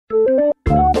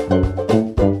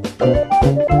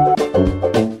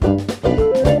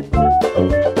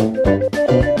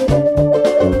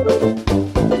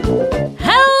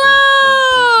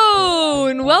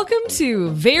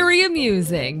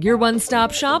your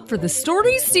one-stop shop for the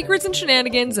stories, secrets, and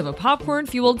shenanigans of a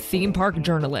popcorn-fueled theme park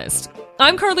journalist.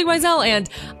 I'm Carly Wiesel, and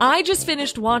I just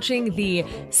finished watching the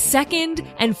second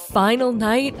and final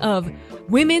night of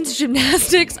women's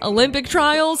gymnastics Olympic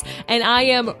trials, and I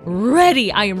am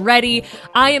ready. I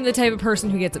am the type of person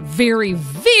who gets very,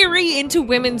 very into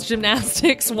women's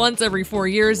gymnastics once every 4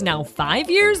 years, now 5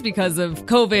 years because of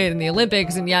COVID and the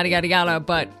Olympics and yada, yada, yada,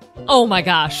 but oh my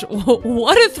gosh,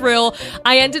 what a thrill.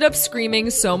 I ended up screaming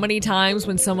so many times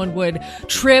when someone would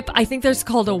trip. I think there's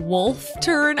called a wolf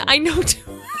turn. I know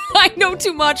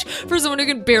too much for someone who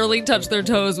can barely touch their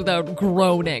toes without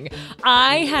groaning.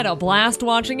 I had a blast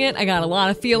watching it. I got a lot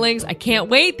of feelings. I can't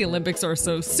wait. The Olympics are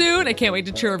so soon. I can't wait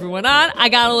to cheer everyone on. I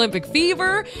got Olympic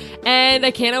fever, and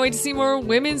I cannot wait to see more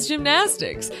women's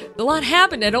gymnastics. A lot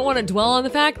happened. I don't want to dwell on the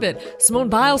fact that Simone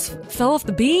Biles fell off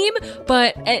the beam,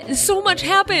 but so much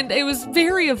happened. It was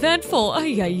very eventful.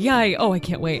 Ay, ay, ay. Oh, I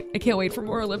can't wait. I can't wait for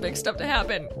more Olympic stuff to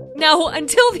happen. Now,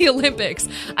 until the Olympics,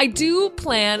 I do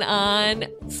plan on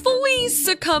fully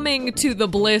succumbing to the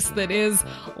bliss that is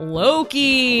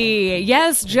Loki.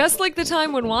 Yes, just like the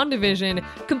time when WandaVision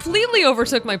completely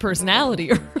overtook my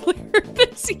personality earlier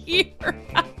this year.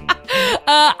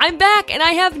 I'm back and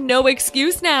I have no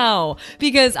excuse now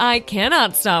because I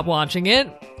cannot stop watching it.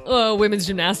 Women's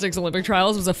gymnastics Olympic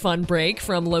trials was a fun break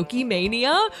from Loki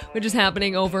Mania, which is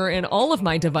happening over in all of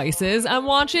my devices. I'm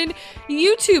watching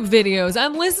YouTube videos.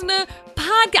 I'm listening to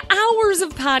hours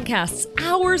of podcasts,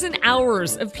 hours and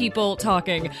hours of people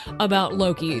talking about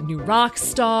Loki. New rock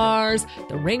stars,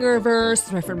 the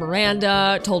Ringerverse. My friend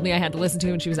Miranda told me I had to listen to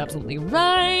him, and she was absolutely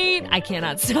right. I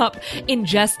cannot stop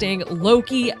ingesting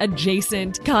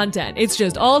Loki-adjacent content. It's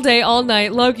just all day, all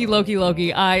night, Loki, Loki,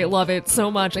 Loki. I love it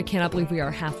so much. I cannot believe we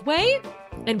are halfway.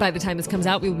 And by the time this comes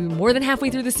out, we will be more than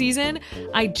halfway through the season.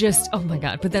 Oh my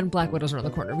god. But then Black Widow's around the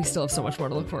corner. We still have so much more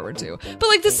to look forward to. But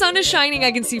like, the sun is shining.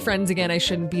 I can see friends again. I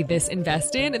shouldn't be this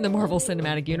invested in the Marvel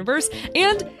Cinematic Universe.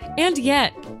 And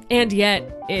yet,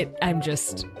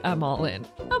 I'm all in.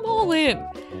 I'm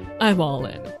all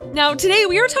in. Now, today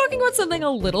we are talking about something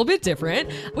a little bit different.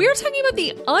 We are talking about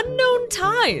the unknown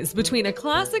ties between a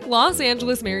classic Los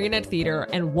Angeles marionette theater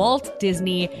and Walt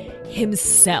Disney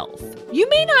himself. You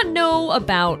may not know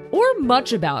about or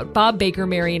much about Bob Baker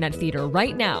Marionette Theater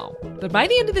right now, but by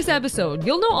the end of this episode,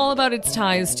 you'll know all about its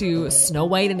ties to Snow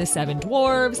White and the Seven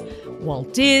Dwarfs,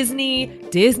 Walt Disney,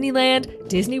 Disneyland,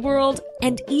 Disney World,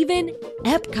 and even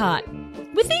Epcot,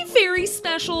 with a very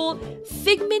special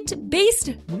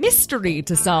Figment-based mystery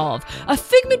to solve. A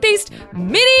Figment-based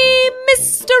mini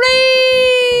mystery!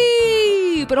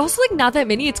 But also, like, not that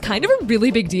many. It's kind of a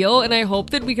really big deal, and I hope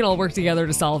that we can all work together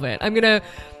to solve it. I'm gonna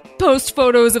post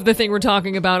photos of the thing we're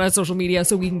talking about on social media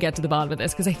so we can get to the bottom of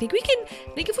this, because I think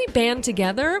if we band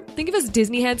together, think if us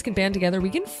Disney heads can band together,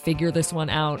 we can figure this one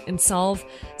out and solve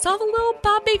a little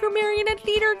Bob Baker Marionette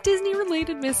Theater Disney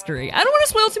related mystery. I don't want to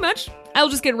spoil too much. I'll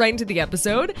just get right into the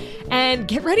episode and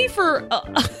get ready for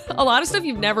a lot of stuff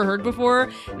you've never heard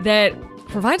before that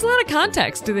provides a lot of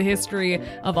context to the history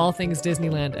of all things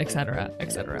Disneyland, etc.,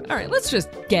 etc. All right, let's just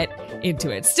get into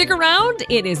it. Stick around.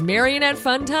 It is Marionette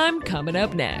Fun Time coming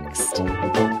up next. Hello,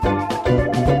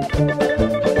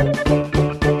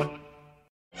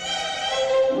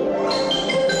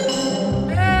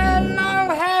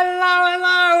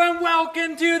 and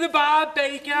welcome to the Bob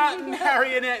Baker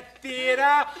Marionette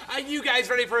Theater. Are you guys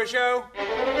ready for a show?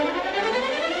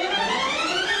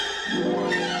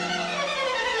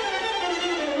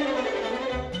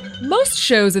 Most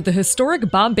shows at the historic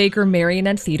Bob Baker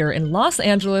Marionette Theater in Los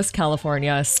Angeles,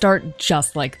 California start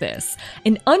just like this.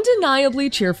 An undeniably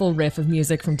cheerful riff of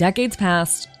music from decades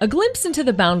past, a glimpse into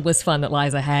the boundless fun that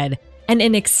lies ahead, and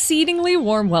an exceedingly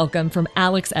warm welcome from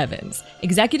Alex Evans,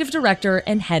 executive director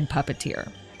and head puppeteer.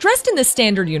 Dressed in the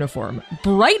standard uniform,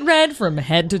 bright red from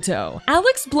head to toe,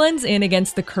 Alex blends in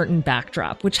against the curtain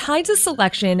backdrop, which hides a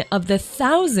selection of the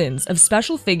thousands of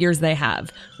special figures they have,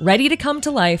 ready to come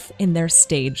to life in their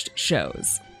staged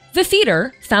shows. The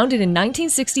theater, founded in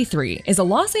 1963, is a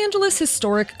Los Angeles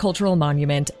historic cultural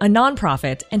monument, a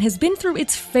nonprofit, and has been through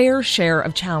its fair share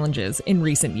of challenges in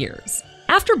recent years.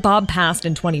 After Bob passed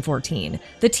in 2014,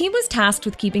 the team was tasked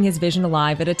with keeping his vision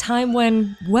alive at a time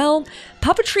when, well,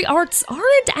 puppetry arts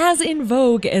aren't as in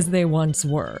vogue as they once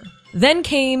were. Then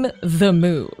came The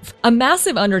Move, a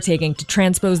massive undertaking to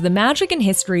transpose the magic and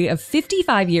history of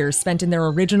 55 years spent in their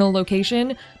original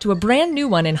location to a brand new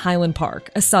one in Highland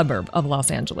Park, a suburb of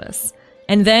Los Angeles.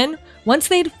 And then, once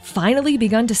they'd finally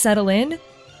begun to settle in,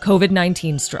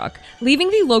 COVID-19 struck, leaving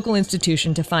the local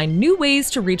institution to find new ways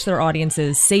to reach their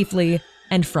audiences safely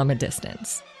and from a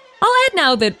distance. I'll add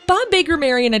now that Bob Baker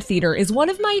Marionette Theater is one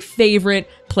of my favorite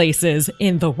places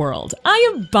in the world.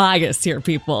 I am biased here,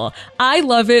 people. I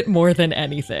love it more than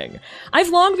anything. I've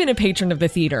long been a patron of the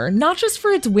theater, not just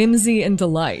for its whimsy and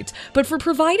delight, but for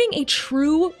providing a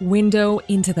true window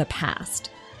into the past.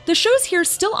 The shows here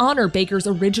still honor Baker's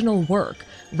original work,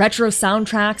 retro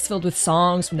soundtracks filled with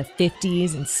songs from the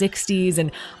 50s and 60s,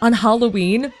 and on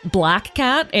Halloween, Black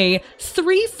Cat, a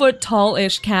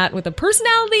 3-foot-tall-ish cat with a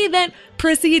personality that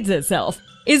precedes itself,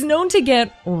 is known to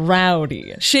get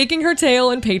rowdy, shaking her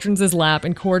tail in patrons' lap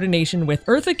in coordination with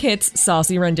Eartha Kitt's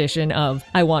saucy rendition of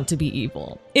I Want to Be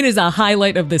Evil. It is a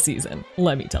highlight of the season,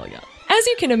 let me tell you. As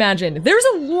you can imagine, there's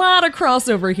a lot of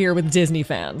crossover here with Disney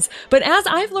fans, but as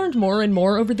I've learned more and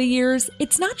more over the years,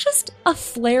 it's not just a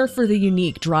flair for the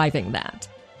unique driving that.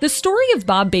 The story of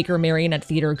Bob Baker Marionette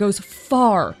Theater goes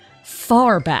far,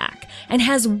 far back and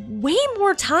has way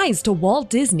more ties to Walt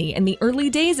Disney and the early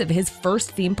days of his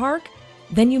first theme park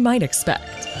than you might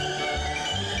expect.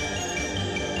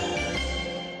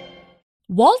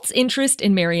 Walt's interest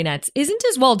in marionettes isn't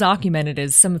as well documented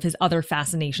as some of his other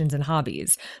fascinations and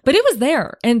hobbies, but it was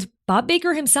there, and Bob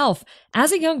Baker himself,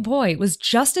 as a young boy, was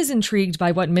just as intrigued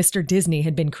by what Mr. Disney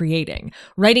had been creating,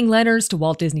 writing letters to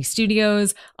Walt Disney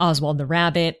Studios, Oswald the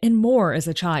Rabbit, and more as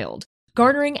a child,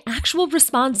 garnering actual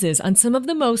responses on some of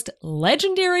the most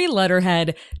legendary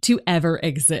letterhead to ever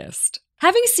exist.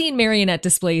 Having seen marionette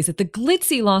displays at the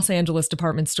glitzy Los Angeles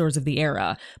department stores of the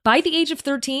era, by the age of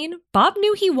 13, Bob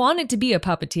knew he wanted to be a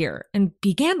puppeteer and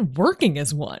began working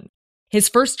as one. His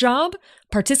first job?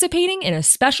 Participating in a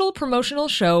special promotional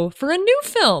show for a new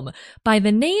film by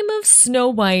the name of Snow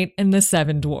White and the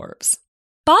Seven Dwarfs.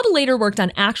 Bob later worked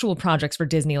on actual projects for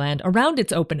Disneyland around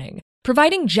its opening,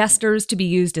 providing jesters to be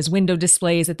used as window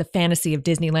displays at the Fantasy of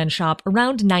Disneyland shop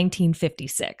around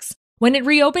 1956. When it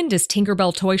reopened as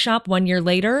Tinkerbell Toy Shop 1 year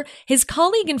later, his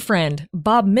colleague and friend,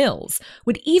 Bob Mills,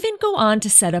 would even go on to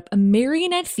set up a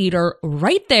marionette theater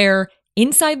right there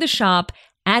inside the shop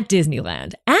at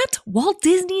Disneyland, at Walt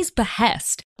Disney's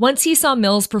behest, once he saw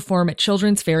Mills perform at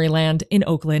Children's Fairyland in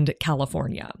Oakland,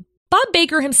 California. Bob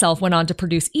Baker himself went on to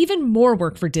produce even more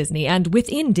work for Disney and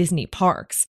within Disney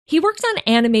parks. He worked on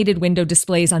animated window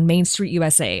displays on Main Street,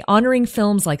 USA, honoring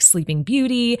films like Sleeping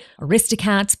Beauty,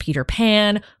 Aristocats, Peter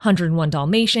Pan, 101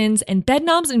 Dalmatians, and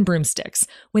Bedknobs and Broomsticks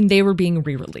when they were being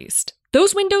re-released.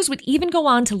 Those windows would even go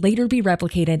on to later be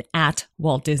replicated at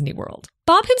Walt Disney World.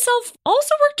 Bob himself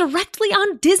also worked directly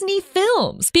on Disney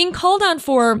films, being called on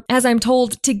for, as I'm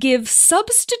told, to give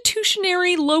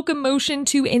substitutionary locomotion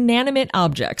to inanimate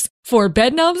objects for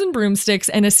Bedknobs and Broomsticks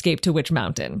and Escape to Witch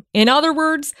Mountain. In other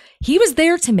words, he was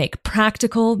there to make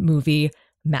practical movie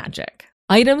magic.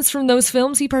 Items from those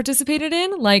films he participated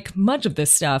in, like much of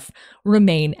this stuff,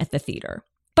 remain at the theater.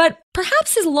 But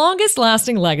perhaps his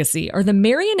longest-lasting legacy are the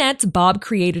marionettes Bob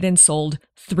created and sold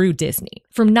through Disney.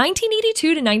 From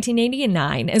 1982 to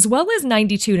 1989, as well as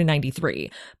 92 to 93,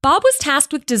 Bob was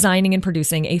tasked with designing and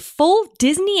producing a full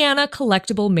Disneyana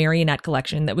collectible marionette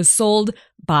collection that was sold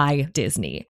by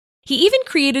Disney. He even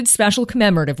created special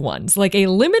commemorative ones, like a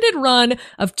limited run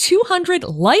of 200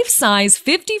 life-size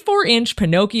 54-inch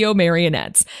Pinocchio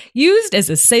marionettes, used as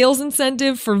a sales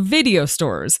incentive for video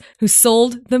stores who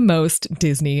sold the most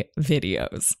Disney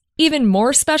videos. Even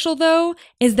more special, though,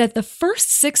 is that the first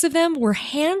 6 of them were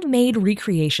handmade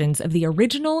recreations of the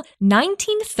original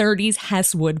 1930s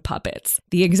Hesswood puppets.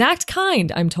 The exact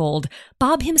kind, I'm told,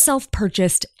 Bob himself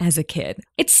purchased as a kid.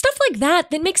 It's stuff like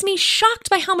that that makes me shocked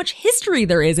by how much history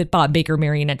there is at Bob Baker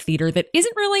Marionette Theater that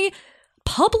isn't really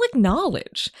public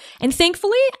knowledge. And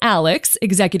thankfully, Alex,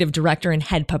 executive director and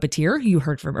head puppeteer, who you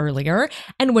heard from earlier,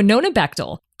 and Winona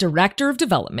Bechtel, director of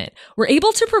development, were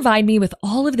able to provide me with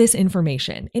all of this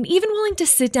information and even willing to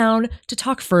sit down to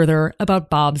talk further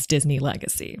about Bob's Disney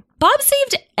legacy. Bob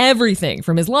saved everything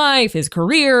from his life, his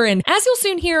career, and as you'll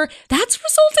soon hear, that's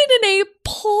resulted in a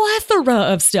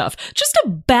plethora of stuff, just a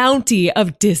bounty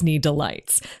of Disney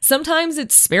delights. Sometimes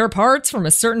it's spare parts from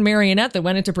a certain marionette that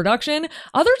went into production.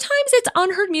 Other times it's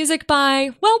unheard music by,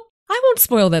 well, I won't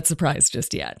spoil that surprise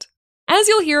just yet. As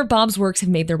you'll hear, Bob's works have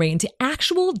made their way into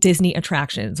actual Disney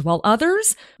attractions, while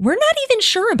others we're not even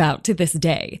sure about to this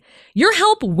day. Your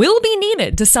help will be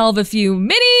needed to solve a few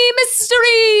mini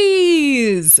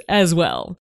mysteries as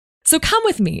well. So come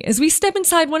with me as we step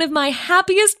inside one of my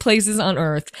happiest places on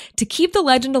Earth to keep the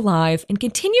legend alive and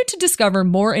continue to discover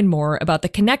more and more about the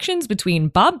connections between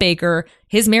Bob Baker,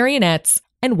 his marionettes,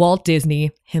 and Walt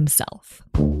Disney himself.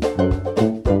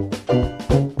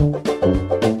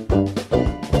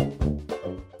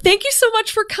 Thank you so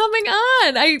much for coming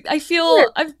on. I feel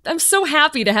I'm so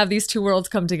happy to have these two worlds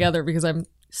come together because I'm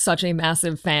such a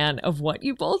massive fan of what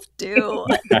you both do.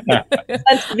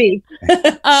 That's me.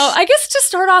 I guess to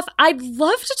start off, I'd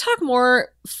love to talk more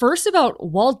first about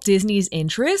Walt Disney's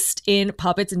interest in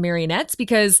puppets and marionettes,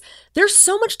 because there's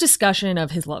so much discussion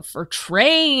of his love for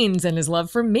trains and his love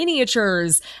for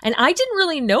miniatures. And I didn't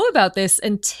really know about this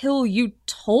until you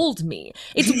told me.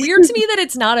 It's weird to me that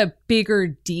it's not a bigger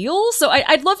deal. So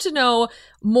I'd love to know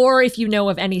more if you know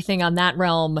of anything on that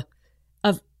realm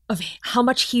of how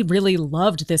much he really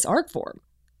loved this art form.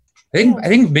 I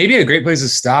think maybe a great place to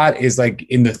start is like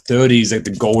in the 30s, like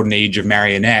the golden age of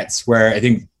marionettes, where I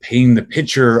think painting the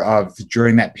picture of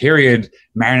during that period,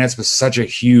 marionettes was such a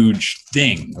huge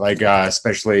thing, like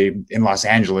especially in Los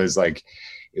Angeles, like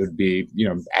it would be,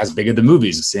 as big as the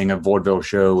movies, seeing a vaudeville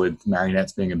show with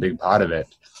marionettes being a big part of it.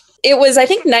 It was, I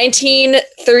think,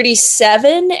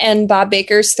 1937, and Bob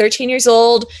Baker's 13 years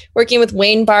old, working with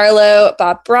Wayne Barlow,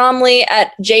 Bob Bromley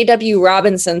at J.W.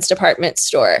 Robinson's department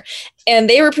store. And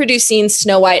they were producing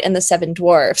Snow White and the Seven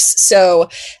Dwarfs. So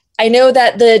I know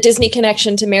that the Disney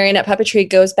connection to marionette puppetry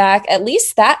goes back at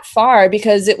least that far,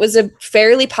 because it was a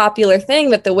fairly popular thing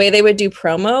that the way they would do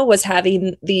promo was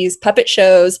having these puppet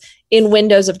shows in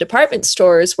windows of department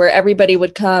stores where everybody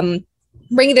would come,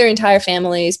 bring their entire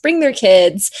families, bring their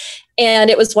kids. And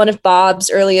it was one of Bob's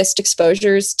earliest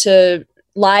exposures to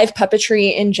live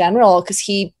puppetry in general, because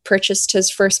he purchased his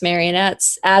first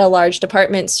marionettes at a large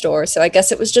department store. So I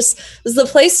guess it was the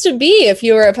place to be if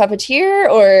you were a puppeteer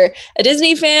or a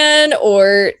Disney fan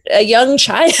or a young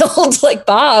child like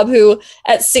Bob, who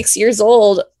at 6 years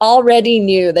old already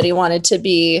knew that he wanted to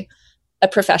be a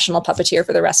professional puppeteer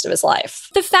for the rest of his life.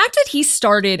 The fact that he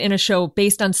started in a show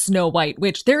based on Snow White,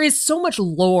 which there is so much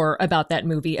lore about that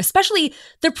movie, especially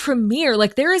the premiere.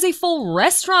 Like, there is a full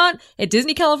restaurant at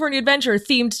Disney California Adventure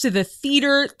themed to the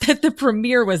theater that the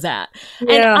premiere was at.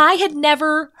 Yeah. And I had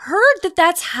never heard that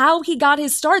that's how he got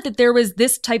his start, that there was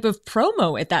this type of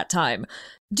promo at that time.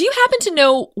 Do you happen to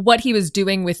know what he was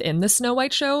doing within the Snow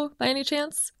White show by any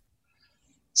chance?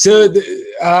 So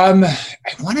I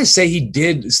want to say he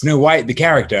did Snow White, the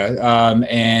character.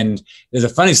 And there's a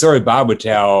funny story Bob would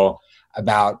tell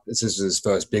about, this is his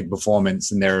first big performance,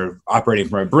 and they're operating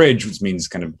from a bridge, which means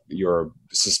kind of you're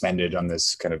suspended on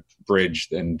this kind of bridge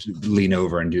and lean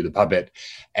over and do the puppet.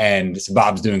 And so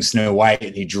Bob's doing Snow White,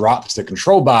 and he drops the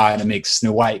control bar, and it makes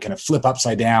Snow White kind of flip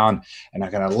upside down, and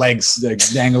her kind of legs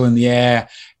dangle in the air.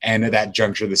 And at that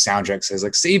juncture, the soundtrack says,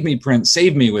 like, "Save me, Prince,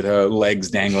 save me," with her legs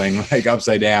dangling like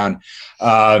upside down.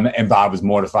 And Bob was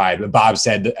mortified. But Bob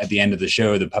said at the end of the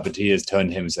show, the puppeteers turned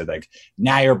to him and said, like,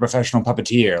 "Now you're a professional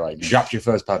puppeteer. Like, you dropped your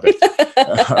first puppet."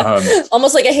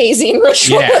 Almost like a hazing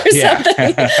ritual or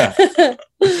something.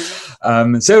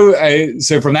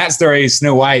 So from that story,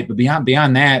 Snow White. But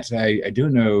beyond that, I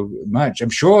don't know much. I'm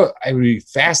sure I would be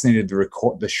fascinated to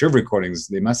record the show recordings.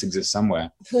 They must exist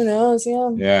somewhere. Who knows?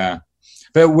 Yeah. Yeah.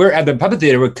 But we're at the puppet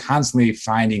theater, we're constantly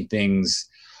finding things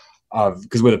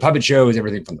because with a puppet show is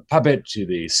everything from the puppet to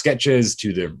the sketches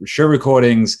to the show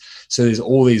recordings. So there's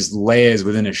all these layers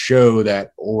within a show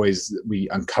that always we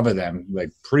uncover them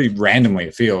like pretty randomly.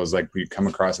 It feels like we come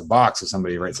across a box or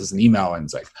somebody writes us an email and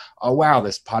it's like, oh, wow,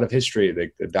 this part of history,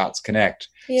 the dots connect.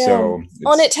 Yeah. So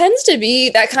well, and it tends to be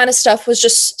that kind of stuff was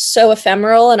just so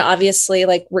ephemeral. And obviously,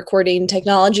 like, recording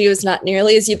technology was not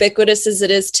nearly as ubiquitous as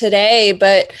it is today.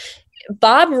 But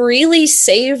Bob really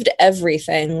saved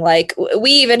everything. Like,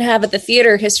 we even have at the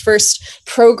theater his first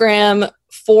program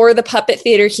for the puppet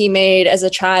theater he made as a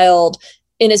child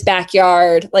in his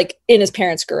backyard, like in his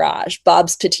parents' garage,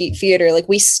 Bob's Petite Theater. Like,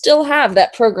 we still have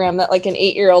that program that like an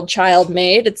 8-year-old child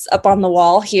made. It's up on the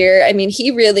wall here. I mean,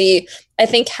 he really, I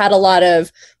think, had a lot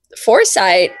of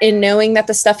foresight in knowing that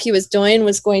the stuff he was doing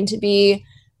was going to be,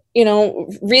 you know,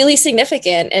 really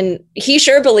significant. And he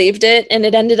sure believed it. And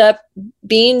it ended up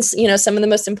being, you know, some of the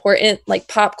most important, like,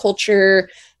 pop culture,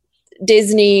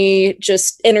 Disney,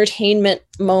 just entertainment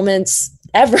moments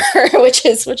ever, which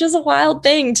is a wild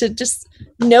thing to just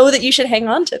know that you should hang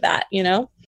on to that, you know?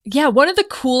 Yeah. One of the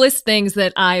coolest things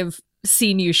that I've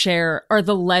seen you share are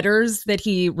the letters that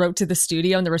he wrote to the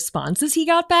studio and the responses he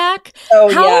got back. Oh,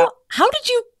 yeah. How did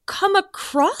you come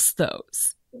across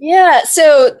those? Yeah.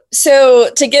 So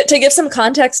to give some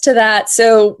context to that.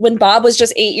 So when Bob was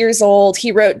just 8 years old,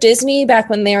 he wrote Disney back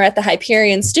when they were at the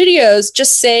Hyperion Studios,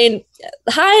 just saying,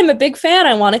 "Hi, I'm a big fan.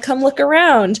 I want to come look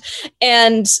around."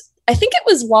 And I think it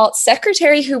was Walt's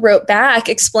secretary who wrote back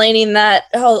explaining that,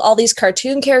 "Oh, all these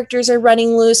cartoon characters are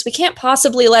running loose. We can't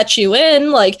possibly let you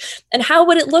in. Like, and how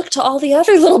would it look to all the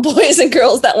other little boys and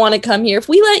girls that want to come here if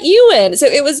we let you in?" So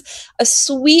it was a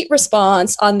sweet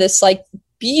response on this, like,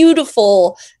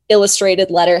 beautiful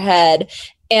illustrated letterhead.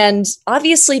 and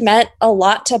obviously meant a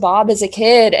lot to Bob as a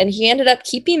kid. And he ended up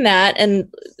keeping that.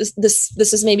 And this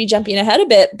is maybe jumping ahead a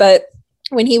bit, but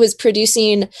when he was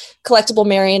producing collectible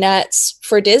marionettes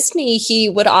for Disney, he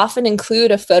would often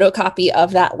include a photocopy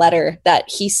of that letter that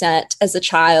he sent as a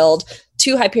child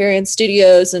to Hyperion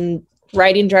Studios and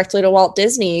writing directly to Walt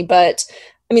Disney. But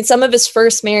I mean, some of his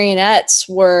first marionettes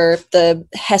were the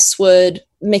Hesswood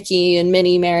Mickey and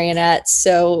Minnie marionettes.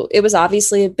 So it was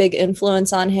obviously a big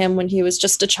influence on him when he was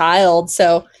just a child.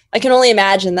 So I can only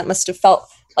imagine that must have felt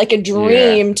like a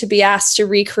dream to be asked to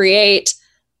recreate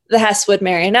the Hesswood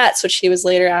marionettes, which he was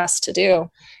later asked to do.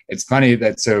 It's funny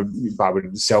that so Bob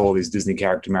would sell all these Disney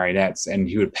character marionettes and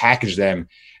he would package them.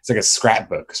 It's like a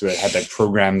scrapbook. So it had like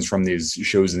programs from these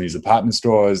shows in these department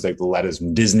stores, like the letters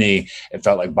from Disney. It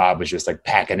felt like Bob was just like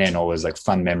packing in all his like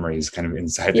fun memories kind of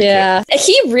inside the kit.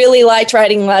 He really liked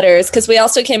writing letters, because we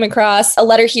also came across a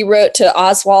letter he wrote to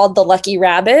Oswald the Lucky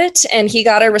Rabbit, and he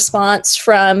got a response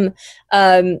from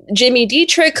Jimmy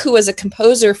Dietrich, who was a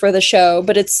composer for the show,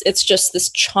 but it's just this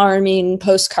charming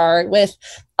postcard with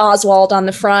Oswald on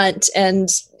the front, and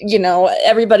you know,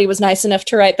 everybody was nice enough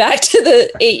to write back to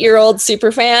the 8-year-old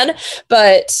super fan.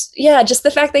 But yeah, just the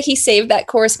fact that he saved that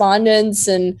correspondence,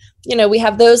 and you know, we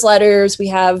have those letters, we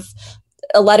have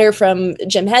a letter from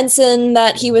Jim Henson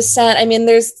that he was sent. I mean,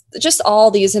 there's just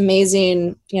all these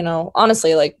amazing, you know,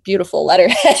 honestly, like beautiful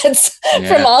letterheads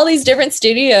from all these different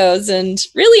studios, and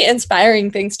really inspiring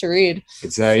things to read.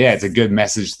 It's a good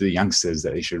message to the youngsters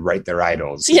that they should write their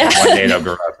idols. One day they'll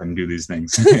grow up and do these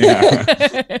things. So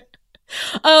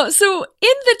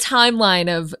in the timeline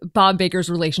of Bob Baker's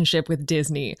relationship with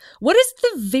Disney, what is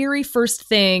the very first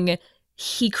thing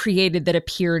he created that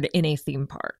appeared in a theme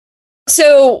park?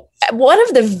 So one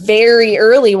of the very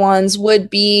early ones would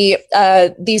be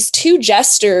these two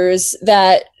jesters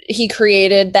that he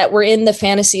created that were in the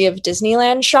Fantasy of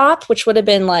Disneyland shop, which would have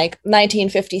been like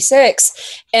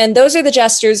 1956. And those are the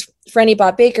jesters, for any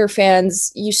Bob Baker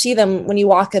fans, you see them when you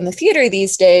walk in the theater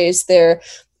these days. They're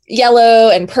yellow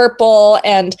and purple,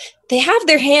 and they have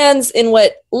their hands in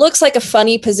what looks like a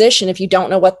funny position if you don't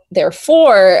know what they're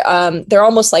for. They're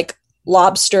almost like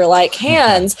lobster-like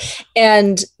hands,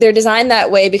 and they're designed that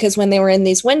way because when they were in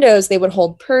these windows, they would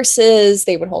hold purses,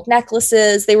 they would hold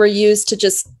necklaces, they were used to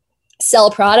just sell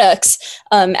products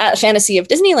at Fantasy of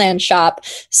Disneyland shop.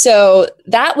 So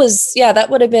that was, that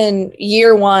would have been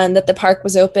year one that the park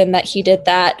was open that he did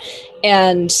that.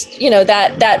 And, you know,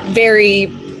 that very,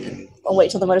 I'll wait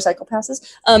till the motorcycle passes.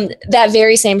 That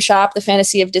very same shop, the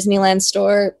Fantasy of Disneyland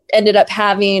store, ended up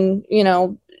having, you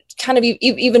know, kind of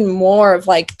even more of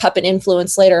like puppet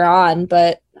influence later on.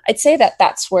 But I'd say that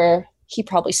that's where he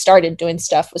probably started doing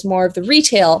stuff, was more of the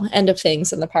retail end of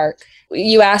things in the park.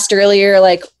 You asked earlier,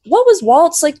 like, what was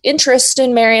Walt's like interest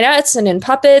in marionettes and in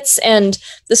puppets? And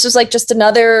this was like just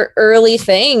another early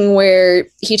thing where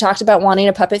he talked about wanting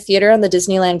a puppet theater on the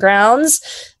Disneyland grounds.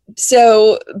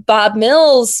 So Bob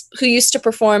Mills, who used to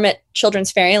perform at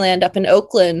Children's Fairyland up in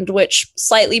Oakland, which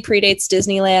slightly predates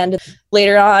Disneyland,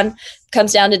 later on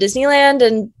comes down to Disneyland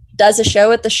and does a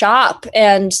show at the shop.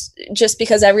 And just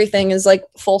because everything is like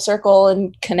full circle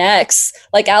and connects,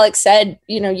 like Alex said,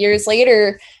 you know, years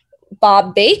later,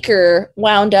 Bob Baker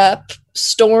wound up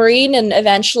storing and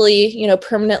eventually, you know,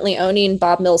 permanently owning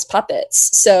Bob Mills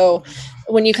puppets. So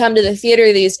when you come to the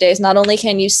theater these days, not only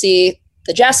can you see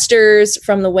the jesters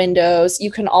from the windows,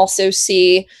 you can also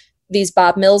see these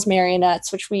Bob Mills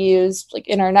marionettes, which we use like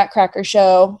in our Nutcracker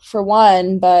show for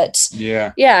one. But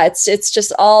it's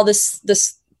just all this,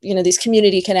 you know, these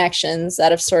community connections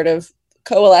that have sort of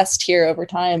coalesced here over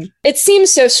time. It seems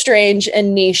so strange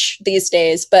and niche these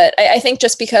days, but I think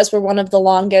just because we're one of the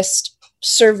longest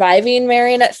surviving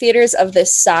marionette theaters of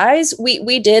this size,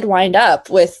 we did wind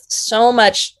up with so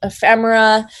much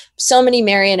ephemera, so many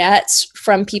marionettes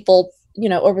from people, you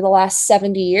know, over the last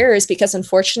 70 years, because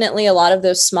unfortunately a lot of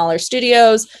those smaller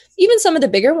studios, even some of the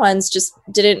bigger ones, just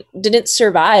didn't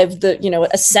survive the, you know,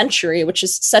 a century, which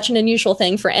is such an unusual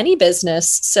thing for any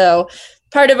business. So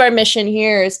part of our mission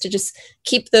here is to just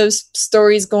keep those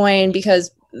stories going,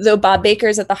 because though Bob Baker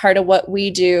is at the heart of what we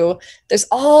do, there's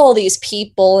all these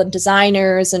people and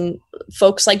designers and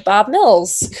folks like Bob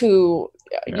Mills who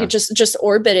you just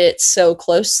orbit it so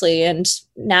closely, and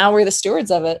now we're the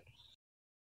stewards of it.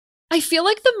 I feel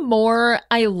like the more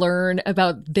I learn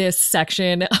about this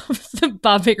section of the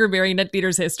Bob Baker Marionette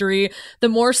Theater's history, the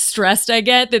more stressed I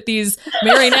get that these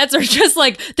marionettes are just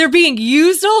like, they're being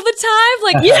used all the time.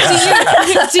 Like,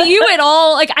 do you at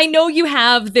all, like, I know you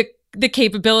have the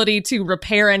capability to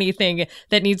repair anything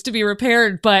that needs to be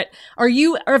repaired, but are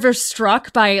you ever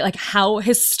struck by like how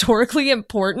historically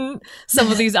important some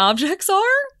of these objects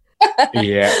are?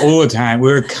 Yeah, all the time.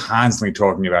 We were constantly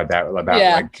talking about that,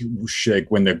 about like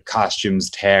when the costumes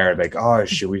tear, like, oh,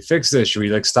 should we fix this? Should we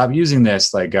like stop using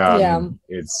this? Like,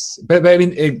 it's, but I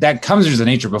mean, that comes as the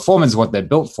nature of performance, what they're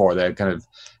built for. That kind of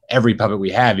every puppet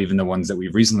we have, even the ones that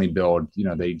we've recently built,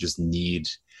 they just need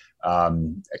a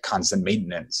constant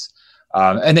maintenance.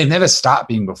 And they've never stopped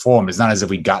being performed. It's not as if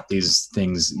we got these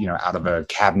things, out of a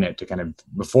cabinet to kind of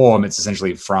perform. It's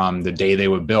essentially from the day they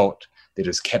were built, they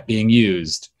just kept being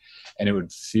used. And it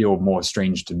would feel more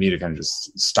strange to me to kind of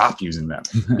just stop using them.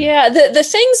 Yeah. The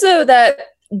things though that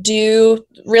do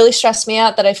really stress me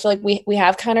out that I feel like we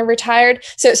have kind of retired.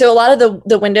 So a lot of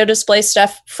the window display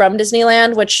stuff from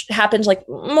Disneyland, which happened like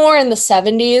more in the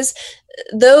 70s,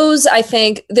 those, I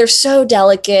think, they're so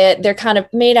delicate. They're kind of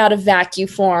made out of vacuum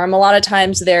form. A lot of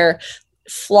times they're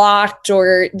flocked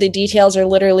or the details are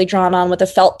literally drawn on with a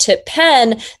felt tip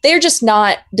pen. They're just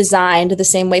not designed the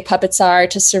same way puppets are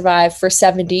to survive for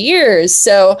 70 years.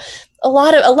 So a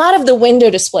lot of the window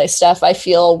display stuff, I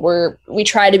feel we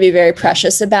try to be very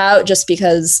precious about, just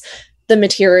because the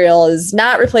material is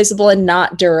not replaceable and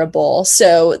not durable.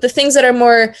 So the things that are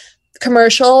more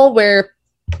commercial, where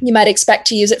you might expect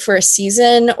to use it for a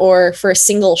season or for a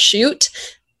single shoot,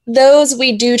 those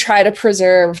we do try to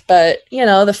preserve, but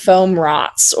the foam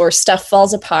rots or stuff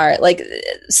falls apart. Like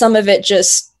some of it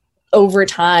just over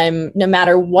time, no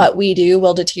matter what we do,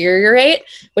 will deteriorate,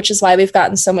 which is why we've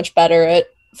gotten so much better at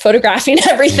photographing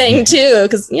everything too,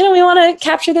 because we want to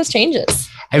capture those changes.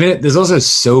 I mean, there's also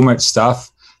so much stuff.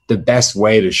 The best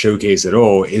way to showcase it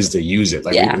all is to use it.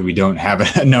 Like we don't have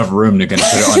enough room to kind of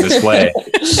put it on display.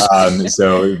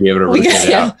 So we'd be able to rotate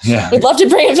it out. Yeah. We'd love to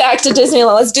bring it back to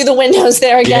Disneyland. Let's do the windows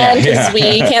there again, because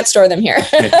we can't store them here.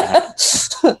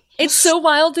 It's so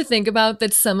wild to think about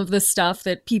that some of the stuff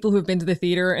that people who've been to the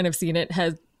theater and have seen it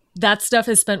that stuff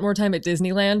has spent more time at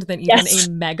Disneyland than even a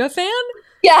mega fan.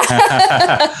 Yeah.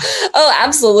 Oh,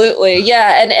 absolutely.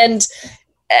 Yeah. And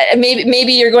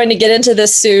maybe you're going to get into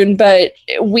this soon, but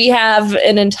we have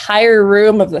an entire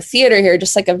room of the theater here,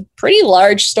 just like a pretty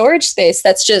large storage space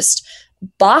that's just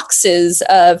boxes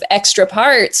of extra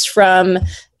parts from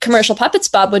commercial puppets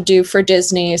Bob would do for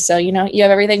Disney. So, you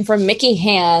have everything from Mickey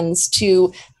hands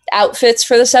to outfits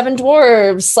for the Seven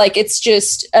Dwarves. Like it's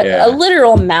just a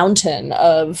literal mountain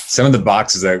of. Some of the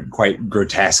boxes are quite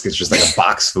grotesque. It's just like a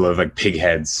box full of like pig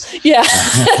heads. Yeah.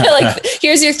 Like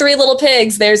here's your 3 little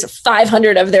pigs. There's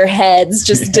 500 of their heads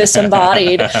just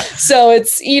disembodied. So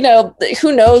it's,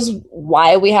 who knows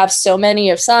why we have so many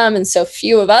of some and so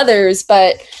few of others,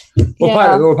 but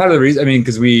part of the reason,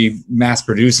 because we mass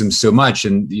produce them so much,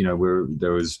 and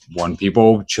there was one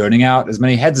people churning out as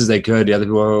many heads as they could. The other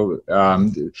people,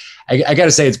 I got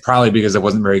to say, it's probably because I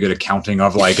wasn't very good at counting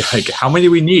of like how many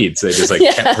we need. So they just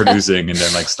kept producing and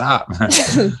then stop.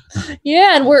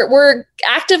 Yeah, and we're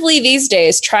actively these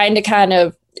days trying to kind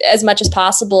of, as much as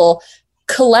possible,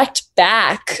 collect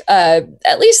back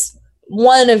at least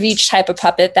one of each type of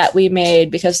puppet that we made,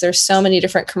 because there's so many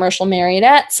different commercial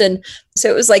marionettes. And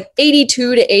so it was like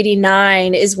 82 to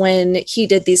 89 is when he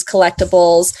did these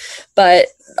collectibles, but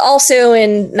also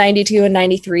in 92 and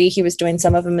 93, he was doing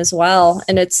some of them as well.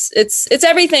 And it's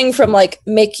everything from like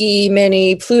Mickey,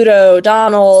 Minnie, Pluto,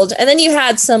 Donald. And then you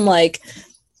had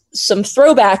some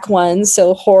throwback ones,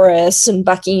 so Horace and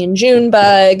Bucky and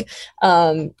Junebug,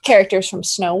 characters from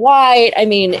Snow White.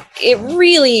 It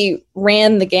really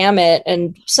ran the gamut,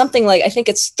 and something like, I think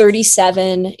it's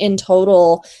 37 in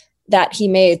total that he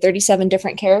made, 37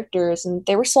 different characters, and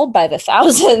they were sold by the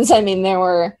thousands. There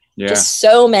were just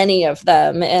so many of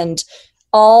them, and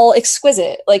all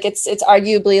exquisite. Like it's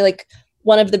arguably like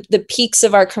one of the peaks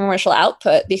of our commercial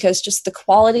output, because just the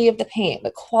quality of the paint, the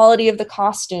quality of the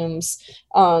costumes,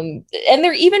 and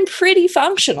they're even pretty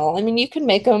functional. You can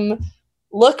make them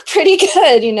look pretty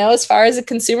good, as far as a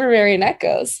consumer marionette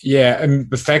goes. Yeah,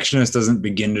 perfectionist doesn't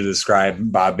begin to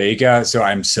describe Bob Baker. So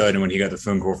I'm certain when he got the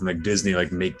phone call from Disney,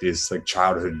 make this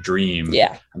childhood dream.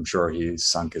 Yeah, I'm sure he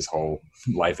sunk his whole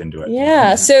life into it.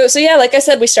 Yeah. So yeah, like I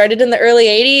said, we started in the early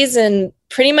 80s and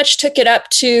pretty much took it up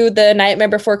to the Nightmare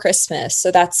Before Christmas.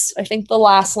 So that's, I think, the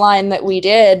last line that we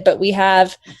did, but we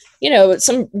have,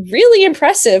 some really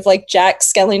impressive Jack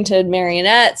Skellington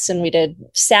marionettes, and we did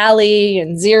Sally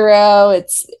and Zero.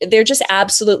 They're just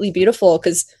absolutely beautiful,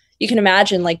 because you can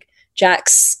imagine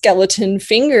Jack's skeleton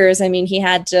fingers. He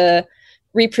had to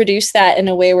reproduce that in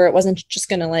a way where it wasn't just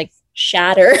going to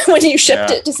shatter when you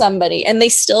shipped it to somebody, and they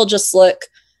still just look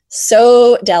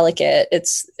so delicate.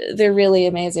 They're really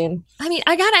amazing. I mean,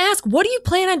 I gotta ask, what do you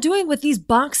plan on doing with these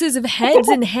boxes of heads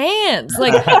and hands?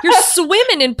 Like, you're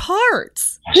swimming in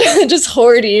parts. Just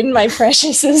hoarding my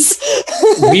preciouses.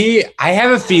 I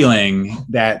have a feeling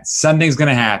that something's going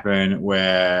to happen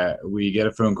where we get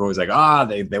a phone call. It's like,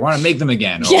 they want to make them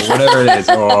again, or whatever it is.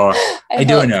 Or I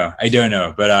don't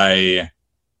know, but I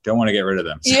don't want to get rid of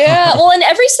them. So. Yeah. Well, and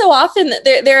every so often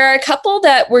there are a couple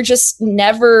that were just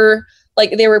never,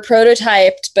 like, they were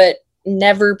prototyped, but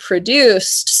never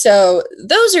produced. So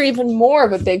those are even more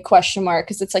of a big question mark,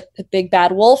 because it's like the Big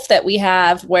Bad Wolf that we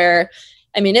have, where,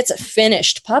 I mean, it's a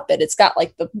finished puppet. It's got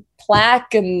like the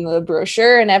plaque and the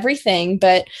brochure and everything,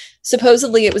 but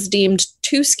supposedly it was deemed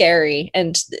too scary.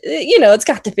 And, it's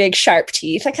got the big sharp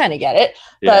teeth. I kind of get it.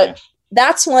 Yeah. But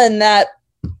that's one that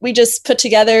we just put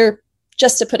together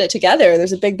just to put it together.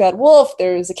 There's a Big Bad Wolf.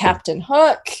 There's a Captain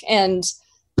Hook. And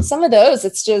some of those,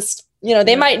 it's just,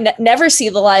 they might never see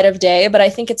the light of day, but I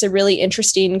think it's a really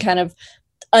interesting kind of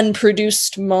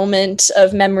unproduced moment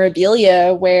of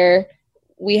memorabilia where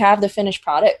we have the finished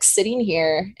products sitting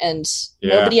here and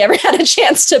nobody ever had a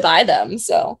chance to buy them.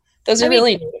 So those are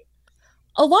really neat.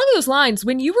 Along those lines,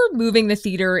 when you were moving the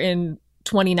theater in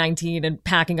 2019 and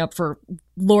packing up for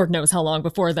Lord knows how long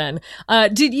before then,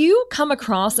 did you come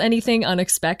across anything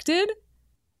unexpected?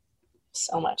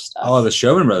 So much stuff. Oh, the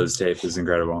Showman Brothers tape is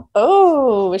incredible.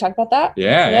 Oh, we talked about that?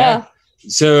 Yeah.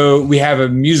 So we have a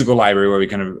musical library where we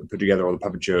kind of put together all the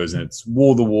puppet shows, and it's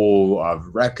wall to wall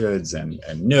of records and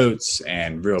notes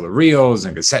and reel to reels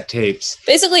and cassette tapes.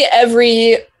 Basically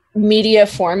every media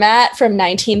format from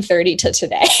 1930 to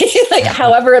today, like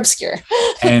however obscure.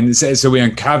 And so we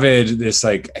uncovered this,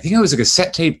 like, I think it was a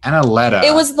cassette tape and a letter.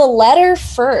 It was the letter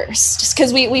first,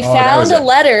 because we found a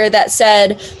letter that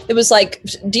said, it was like,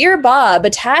 "Dear Bob,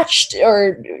 attached,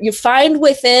 or you find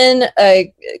within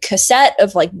a cassette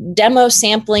of like demo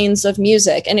samplings of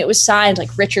music," and it was signed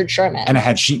like Richard Sherman. And it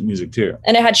had sheet music too.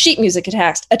 And it had sheet music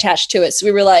attached to it. So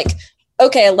we were like,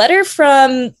 okay, a letter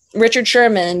from Richard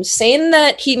Sherman saying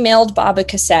that he mailed Bob a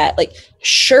cassette. Like,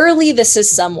 surely this is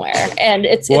somewhere. And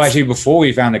actually, before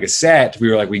we found the cassette,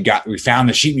 we were like, we found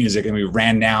the sheet music, and we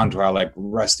ran down to our like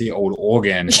rusty old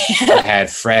organ. that had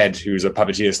Fred, who's a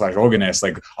puppeteer / organist,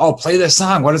 like, "Oh, play this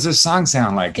song. What does this song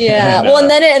sound like?" Yeah. And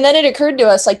then it occurred to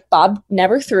us, like, Bob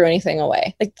never threw anything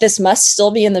away. Like, this must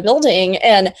still be in the building.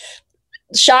 And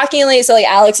shockingly, so like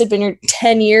Alex had been here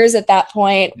 10 years at that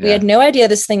point. We had no idea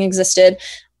this thing existed.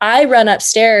 I run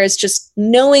upstairs just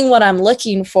knowing what I'm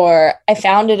looking for. I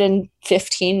found it in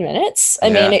 15 minutes. I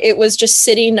mean, it was just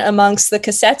sitting amongst the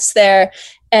cassettes there,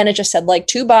 and it just said like,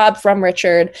 "To Bob from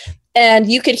Richard." And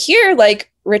you could hear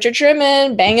like Richard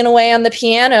Sherman banging away on the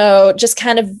piano, just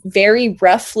kind of very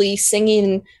roughly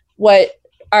singing what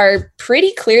are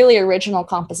pretty clearly original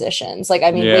compositions. Like,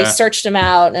 I mean, we searched them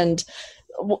out, and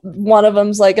one of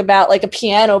them's like about like a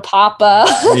piano papa.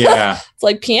 Yeah. It's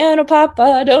like, "Piano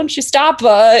papa, don't you stop."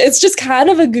 It's just kind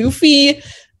of a goofy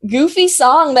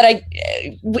song that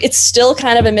it's still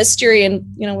kind of a mystery. And,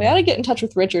 we ought to get in touch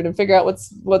with Richard and figure out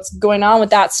what's going on with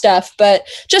that stuff. But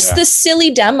just this silly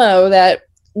demo that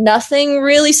nothing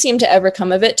really seemed to ever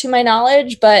come of it, to my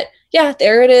knowledge. But yeah,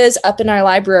 there it is up in our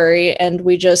library. And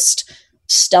we just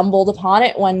stumbled upon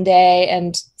it one day,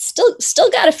 and still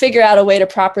got to figure out a way to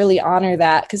properly honor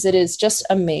that, because it is just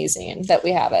amazing that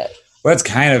we have it. Well, it's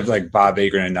kind of like Bob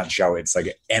Baker in a nutshell. It's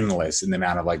like endless in the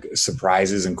amount of like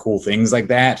surprises and cool things like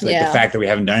that. Like the fact that we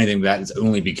haven't done anything with that is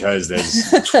only because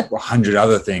there's 100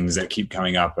 other things that keep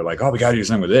coming up. But like, "Oh, we got to do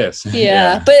something with this."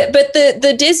 Yeah. But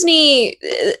the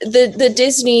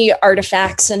Disney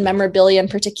artifacts and memorabilia in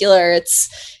particular,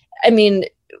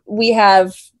 we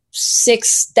have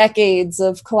 6 decades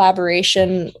of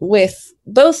collaboration with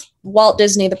both Walt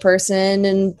Disney the person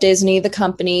and Disney the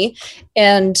company,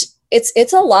 and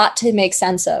it's a lot to make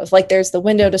sense of. Like, there's the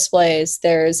window displays,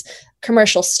 there's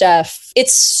commercial stuff.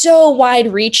 It's so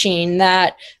wide reaching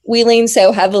that we lean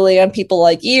so heavily on people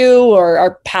like you or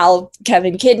our pal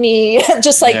Kevin Kidney.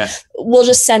 Just like, we'll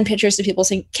just send pictures to people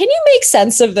saying, "Can you make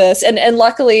sense of this?" And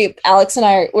luckily Alex and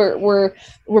I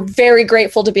we're very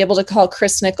grateful to be able to call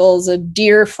Chris Nichols a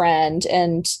dear friend.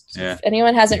 And if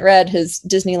anyone hasn't read his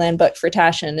Disneyland book for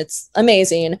Taschen, it's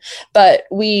amazing. But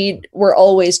we were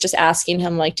always just asking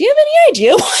him, like, "Do you have any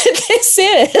idea what this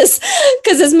is?"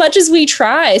 Because as much as we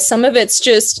try, some of it's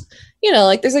just,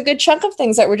 like, there's a good chunk of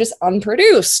things that were just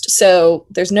unproduced. So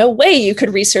there's no way you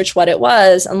could research what it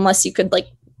was unless you could like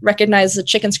recognize the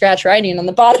chicken scratch writing on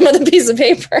the bottom of the piece of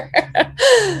paper.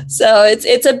 So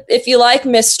if you like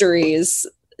mysteries,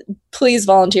 please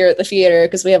volunteer at the theater,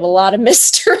 because we have a lot of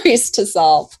mysteries to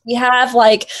solve. We have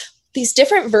like these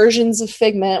different versions of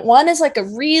Figment. One is like a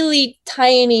really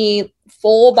tiny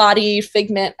full body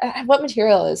Figment. What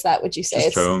material is that, would you say?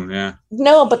 It's foam, yeah.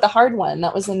 No, but the hard one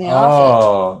that was in the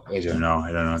office. I don't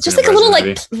know. It's just like a little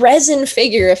like resin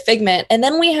figure of Figment. And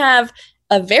then we have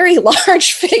a very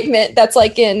large Figment that's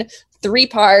like in 3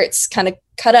 parts, kind of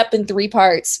cut up in 3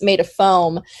 parts, made of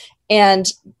foam.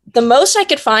 And the most I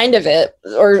could find of it,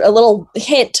 or a little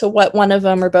hint to what one of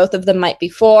them or both of them might be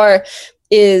for,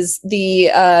 is the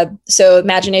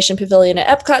Imagination Pavilion at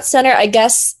Epcot Center. I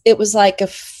guess it was like a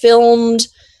filmed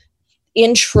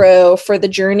intro for the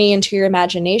Journey into Your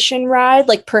Imagination ride.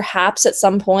 Like perhaps at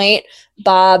some point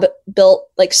Bob built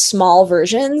like small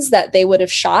versions that they would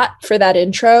have shot for that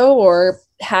intro or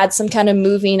had some kind of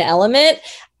moving element.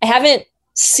 I haven't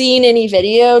seen any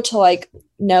video to like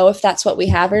know if that's what we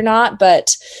have or not,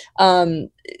 but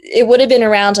it would have been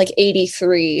around like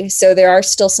 83. So there are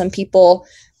still some people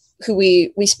who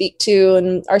we speak to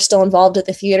and are still involved at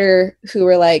the theater who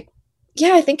were like,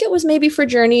 yeah, I think it was maybe for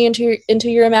Journey into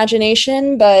Your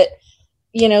Imagination, but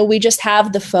you know, we just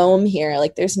have the foam here.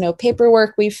 Like there's no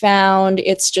paperwork we found.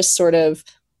 It's just sort of,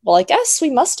 well, I guess we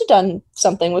must have done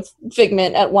something with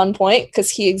Figment at one point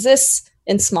because he exists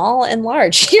in small and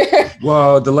large here.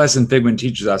 Well, the lesson Figment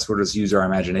teaches us, we'll just use our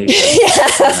imagination.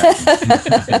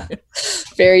 Yeah.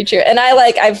 Very true. And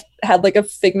I've had like a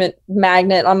Figment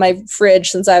magnet on my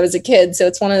fridge since I was a kid. So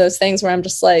it's one of those things where I'm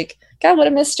just like, God, what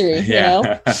a mystery, you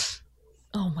know?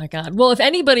 Oh my God. Well, if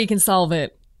anybody can solve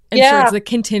it, I'm sure it's the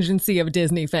contingency of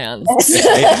Disney fans.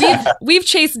 we've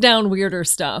chased down weirder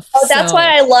stuff. Oh, that's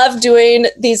why I love doing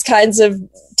these kinds of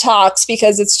talks,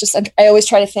 because it's just, I always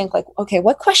try to think like, okay,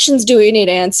 what questions do we need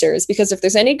answers? Because if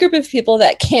there's any group of people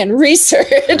that can research,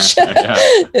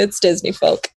 it's Disney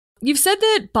folk. You've said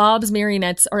that Bob's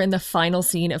marionettes are in the final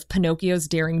scene of Pinocchio's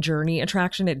Daring Journey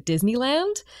attraction at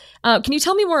Disneyland. Can you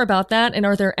tell me more about that? And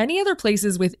are there any other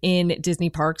places within Disney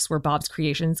parks where Bob's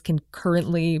creations can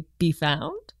currently be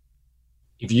found?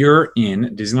 If you're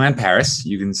in Disneyland Paris,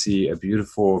 you can see a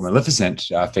beautiful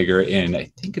Maleficent figure in, I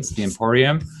think it's the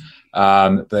Emporium.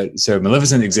 But so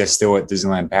Maleficent exists still at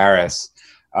Disneyland Paris.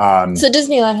 It's a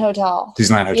Disneyland Hotel.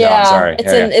 Disneyland Hotel, I'm sorry.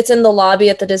 It's in the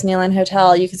lobby at the Disneyland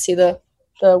Hotel. You can see the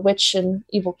witch and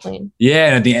evil queen. Yeah,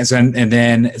 and at the end, and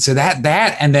then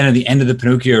at the end of the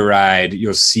Pinocchio ride,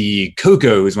 you'll see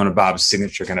Coco, who's one of Bob's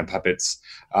signature kind of puppets.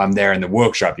 There in the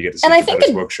workshop, you get to see. And I think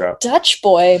workshop. Dutch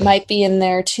Boy might be in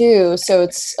there too, so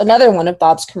it's another one of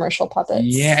Bob's commercial puppets.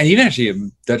 Yeah, and even actually a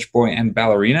Dutch Boy and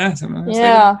Ballerina.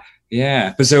 Yeah.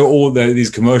 Yeah, but so all these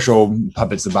commercial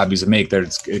puppets that Bob used to make,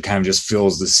 it kind of just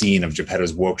fills the scene of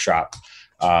Geppetto's workshop,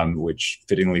 which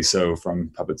fittingly so from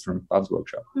puppets from Bob's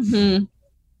workshop. Mm-hmm.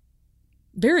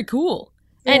 Very cool.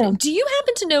 Yeah. And do you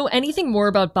happen to know anything more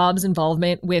about Bob's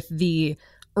involvement with the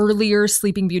earlier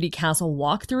Sleeping Beauty Castle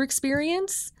walkthrough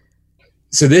experience?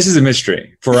 So this is a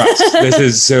mystery for us.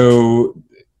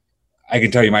 I can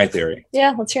tell you my theory.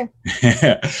 Yeah, let's hear.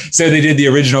 So they did the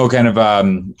original kind of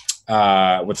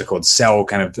what's it called, cell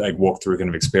kind of like walkthrough kind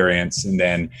of experience, and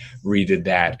then redid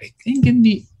that, I think in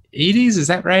the 80s, is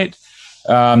that right?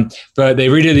 But they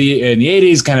redid in the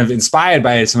 80s, kind of inspired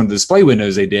by some of the display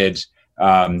windows they did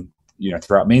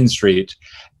throughout Main Street.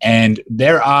 And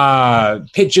there are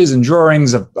pictures and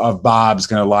drawings of Bob's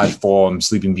kind of large form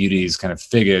Sleeping Beauties kind of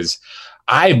figures.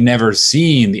 I've never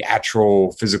seen the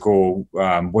actual physical,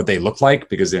 what they look like,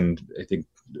 because in, I think,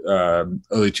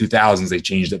 early 2000s, they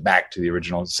changed it back to the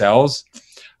original cells.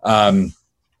 But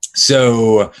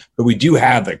we do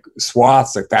have like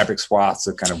swaths, like fabric swaths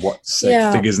of kind of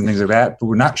figures and things like that. But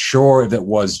we're not sure if it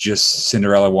was just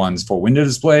Cinderella ones for window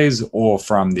displays or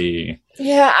from the...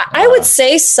 Yeah, I would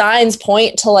say signs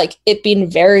point to like it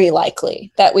being very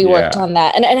likely that we worked on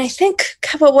that. And I think,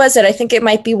 what was it? I think it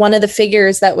might be one of the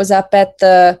figures that was up at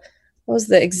what was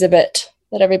the exhibit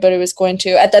that everybody was going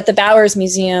to? At the Bowers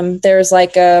Museum, there's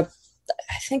like I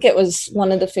think it was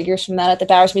one of the figures from that at the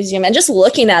Bowers Museum. And just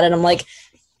looking at it, I'm like,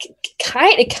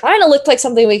 it kind of looked like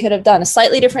something we could have done, a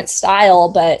slightly different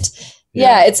style, but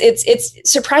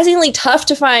it's surprisingly tough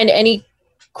to find any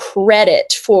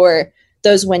credit for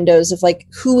those windows of like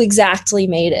who exactly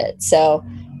made it. So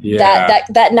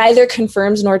that neither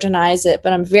confirms nor denies it,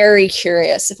 but I'm very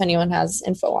curious if anyone has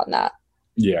info on that.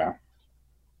 Yeah.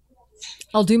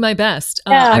 I'll do my best.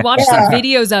 I watched some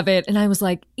videos of it and I was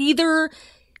like, either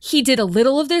he did a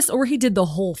little of this or he did the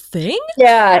whole thing.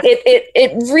 Yeah,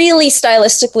 it really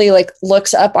stylistically like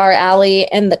looks up our alley,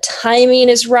 and the timing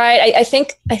is right. I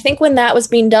think when that was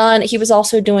being done, he was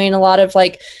also doing a lot of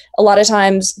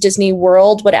times Disney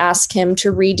World would ask him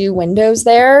to redo windows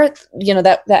there,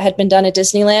 that had been done at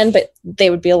Disneyland, but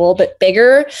they would be a little bit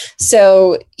bigger.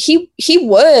 So he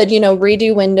would,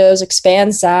 redo windows,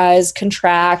 expand size,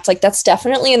 contract. Like that's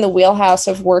definitely in the wheelhouse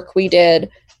of work we did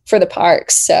for the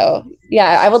parks. So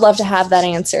yeah, I would love to have that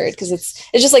answered, because it's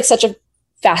just like such a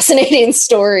fascinating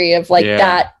story of like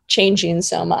that changing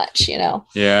so much,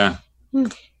 Yeah.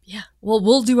 Yeah. Well,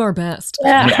 we'll do our best.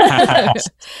 Yeah.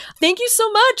 Thank you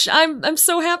so much. I'm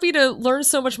so happy to learn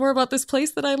so much more about this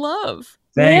place that I love.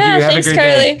 Thank you. Have Thanks, a great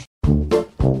Carly. day.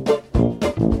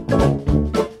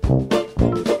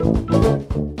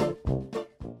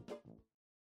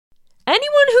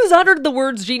 Anyone who's uttered the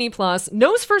words Genie Plus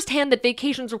knows firsthand that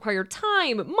vacations require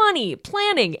time, money,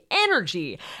 planning,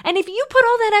 energy. And if you put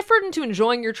all that effort into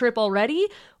enjoying your trip already,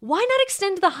 why not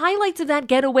extend the highlights of that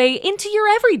getaway into your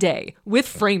everyday with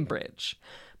FrameBridge?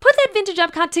 Put that vintage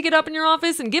Epcot ticket up in your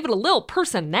office and give it a little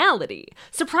personality.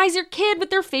 Surprise your kid with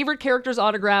their favorite character's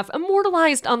autograph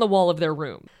immortalized on the wall of their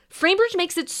room. FrameBridge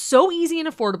makes it so easy and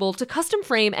affordable to custom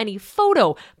frame any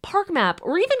photo, park map,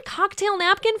 or even cocktail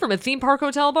napkin from a theme park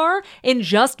hotel bar in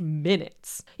just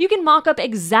minutes. You can mock up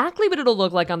exactly what it'll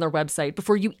look like on their website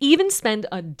before you even spend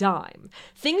a dime.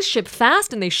 Things ship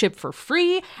fast and they ship for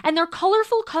free, and their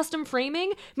colorful custom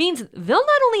framing means they'll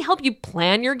not only help you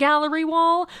plan your gallery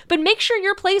wall, but make sure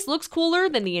your place looks cooler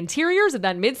than the interiors of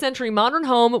that mid-century modern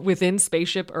home within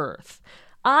Spaceship Earth.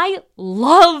 I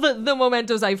love the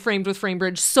mementos I framed with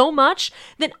FrameBridge so much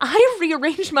that I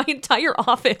rearranged my entire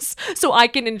office so I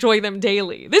can enjoy them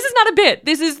daily. This is not a bit.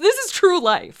 This is true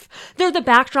life. They're the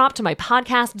backdrop to my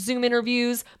podcast Zoom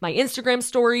interviews, my Instagram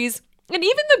stories, and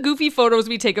even the goofy photos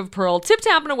we take of Pearl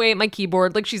tip-tapping away at my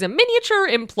keyboard like she's a miniature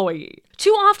employee. Too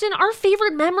often, our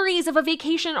favorite memories of a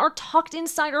vacation are tucked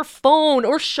inside our phone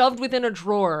or shoved within a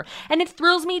drawer, and it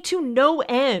thrills me to no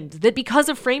end that because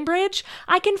of FrameBridge,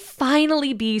 I can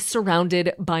finally be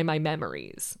surrounded by my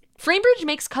memories. FrameBridge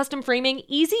makes custom framing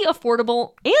easy,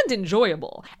 affordable, and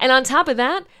enjoyable. And on top of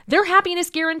that, their happiness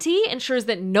guarantee ensures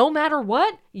that no matter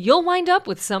what, you'll wind up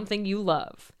with something you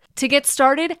love. To get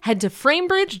started, head to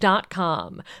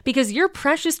framebridge.com, because your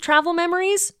precious travel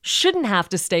memories shouldn't have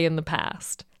to stay in the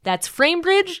past. That's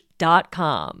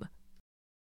framebridge.com.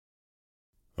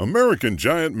 American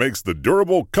Giant makes the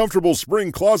durable, comfortable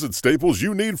spring closet staples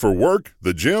you need for work,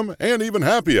 the gym, and even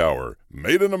happy hour.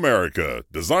 Made in America,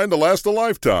 designed to last a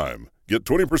lifetime. Get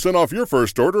 20% off your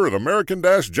first order at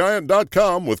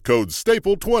american-giant.com with code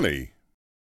STAPLE20.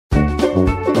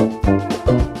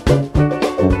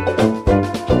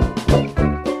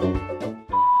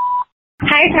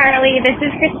 Hi, Carly. This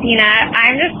is Christina.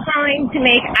 I'm just calling to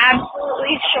make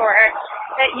absolutely sure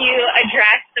that you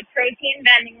address the protein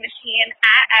vending machine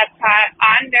at Epcot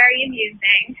on Very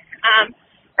Amusing,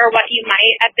 or what you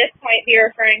might at this point be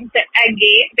referring to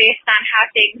Eggate based on how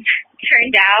things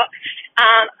turned out.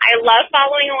 I love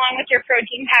following along with your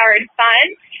protein-powered fun.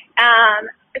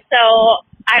 So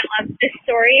I love this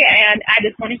story, and I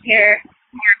just want to hear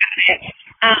more about it.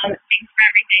 Thanks for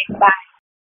everything. Bye.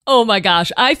 Oh my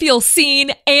gosh, I feel seen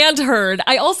and heard.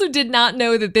 I also did not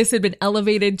know that this had been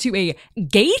elevated to a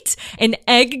gate, an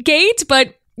egg gate,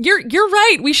 but you're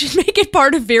right. We should make it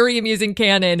part of Very Amusing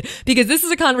canon, because this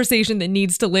is a conversation that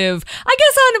needs to live, I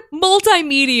guess, on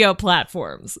multimedia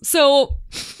platforms. So,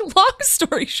 long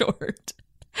story short,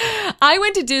 I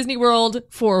went to Disney World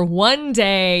for one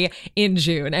day in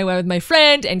June. I went with my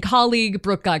friend and colleague,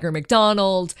 Brooke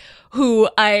Geiger-McDonald, who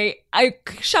I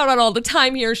shout out all the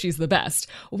time here. She's the best.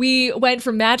 We went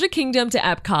from Magic Kingdom to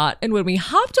Epcot, and when we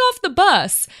hopped off the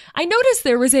bus, I noticed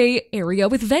there was a area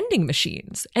with vending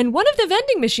machines. And one of the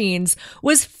vending machines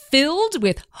was filled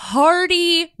with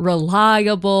hearty,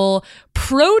 reliable,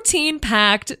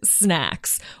 protein-packed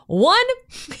snacks. One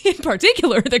in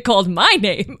particular that called my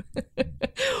name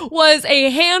was a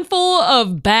handful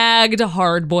of bagged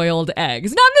hard-boiled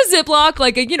eggs. Not in a Ziploc,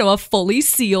 like a fully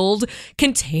sealed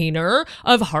container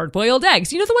of hard-boiled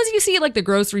eggs. You know, the ones you see at like the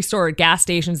grocery store or gas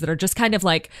stations that are just kind of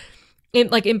like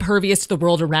impervious to the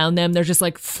world around them. They're just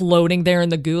like floating there in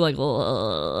the goo, like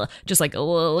just like a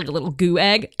little goo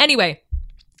egg. Anyway,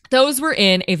 those were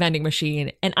in a vending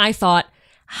machine, and I thought,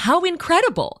 how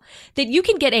incredible that you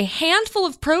can get a handful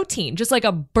of protein, just like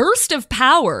a burst of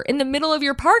power in the middle of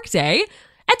your park day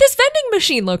at this vending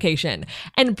machine location.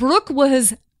 And Brooke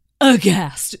was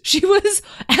aghast. She was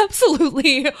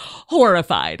absolutely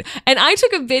horrified. And I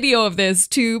took a video of this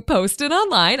to post it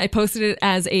online. I posted it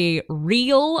as a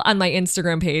reel on my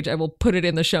Instagram page. I will put it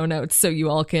in the show notes so you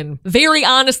all can very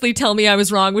honestly tell me I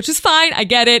was wrong, which is fine. I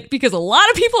get it because a lot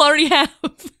of people already have.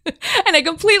 And I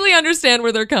completely understand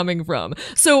where they're coming from.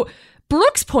 So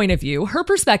Brooke's point of view, her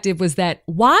perspective was that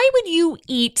why would you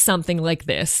eat something like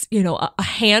this, a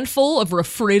handful of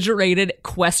refrigerated,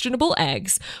 questionable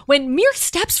eggs, when mere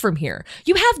steps from here,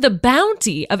 you have the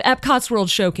bounty of Epcot's World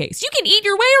Showcase. You can eat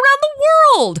your way around the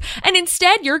world. And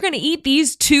instead, you're going to eat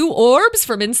these 2 orbs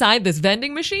from inside this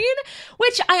vending machine,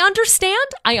 which I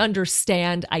understand,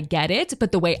 I get it.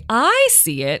 But the way I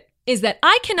see it is that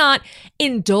I cannot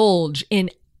indulge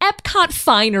in Epcot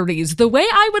fineries the way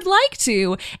I would like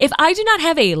to if I do not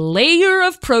have a layer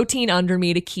of protein under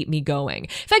me to keep me going.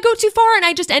 If I go too far and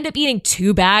I just end up eating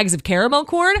 2 bags of caramel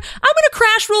corn, I'm going to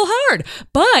crash real hard.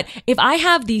 But if I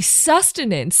have the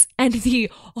sustenance and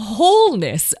the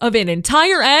wholeness of an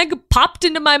entire egg popped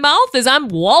into my mouth as I'm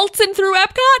waltzing through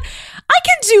Epcot, I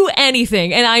can do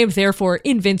anything, and I am therefore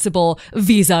invincible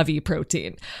vis-a-vis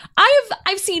protein.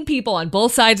 I've seen people on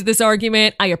both sides of this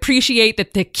argument. I appreciate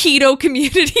that the keto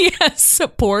community has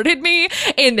supported me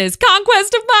in this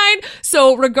conquest of mine.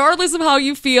 So regardless of how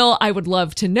you feel, I would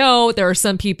love to know. There are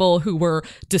some people who were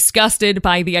disgusted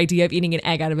by the idea of eating an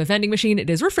egg out of a vending machine. It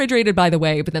is refrigerated, by the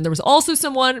way, but then there was also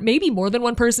someone, maybe more than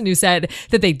one person, who said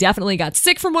that they definitely got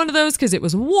sick from one of those because it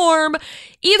was warm.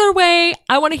 Either way,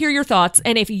 I want to hear your thoughts.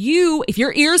 And if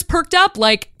your ears perked up,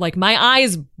 like my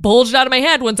eyes bulged out of my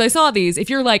head once I saw these, if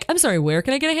you're like, I'm sorry, where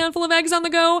can I get a handful of eggs on the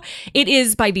go? It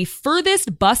is by the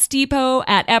furthest bus depot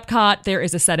at Epcot. There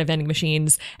is a set of vending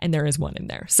machines, and there is one in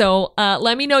there. So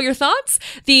let me know your thoughts.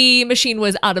 The machine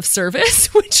was out of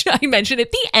service, which I mentioned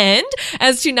at the end,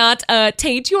 as to not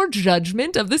taint your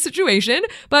judgment of the situation.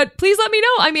 But please let me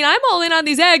know. I mean, I'm all in on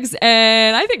these eggs,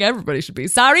 and I think everybody should be.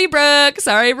 Sorry, Brooke.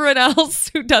 Sorry, everyone else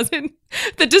who doesn't.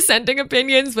 The dissenting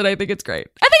opinions, but I think it's great.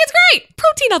 I think it's great.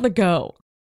 Protein on the go.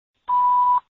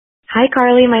 Hi,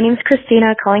 Carly. My name's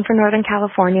Christina, calling from Northern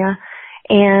California,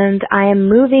 and I am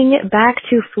moving back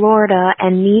to Florida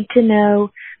and need to know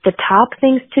the top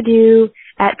things to do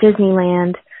at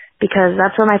Disneyland because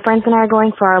that's where my friends and I are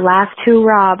going for our last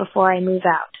hoorah before I move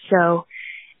out. So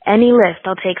any list,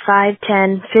 I'll take 5,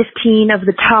 10, 15 of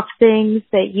the top things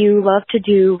that you love to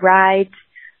do, rides,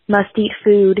 must-eat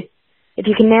food. If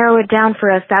you can narrow it down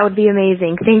for us, that would be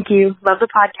amazing. Thank you. Love the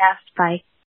podcast. Bye.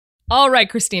 All right,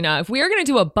 Christina, if we are going to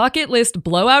do a bucket list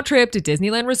blowout trip to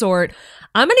Disneyland Resort,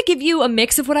 I'm going to give you a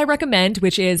mix of what I recommend,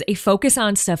 which is a focus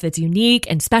on stuff that's unique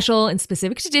and special and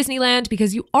specific to Disneyland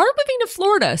because you are moving to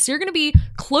Florida, so you're going to be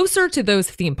closer to those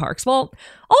theme parks. Well,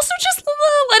 also just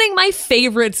letting my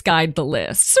favorites guide the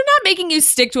list. So not making you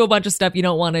stick to a bunch of stuff you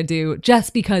don't want to do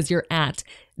just because you're at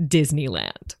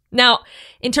Disneyland. Now,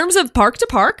 in terms of park to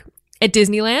park at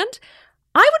Disneyland,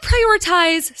 I would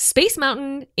prioritize Space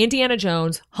Mountain, Indiana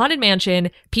Jones, Haunted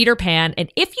Mansion, Peter Pan, and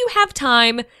if you have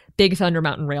time, Big Thunder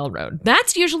Mountain Railroad.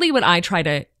 That's usually what I try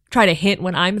to hit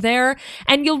when I'm there,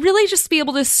 and you'll really just be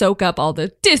able to soak up all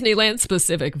the Disneyland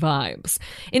specific vibes.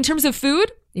 In terms of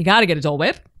food, you gotta get a Dole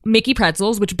Whip, Mickey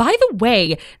pretzels, which by the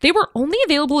way, they were only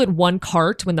available in one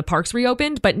cart when the parks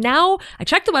reopened, but now I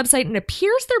checked the website and it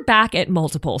appears they're back at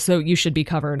multiple, so you should be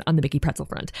covered on the Mickey pretzel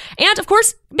front. And of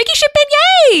course, Mickey-shaped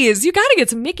beignets! You gotta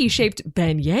get some Mickey-shaped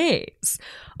beignets.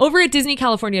 Over at Disney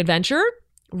California Adventure,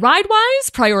 ride-wise,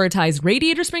 prioritize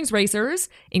Radiator Springs Racers,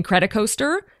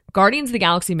 Incredicoaster, Guardians of the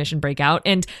Galaxy Mission Breakout,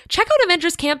 and check out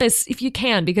Avengers Campus if you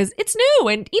can, because it's new,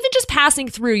 and even just passing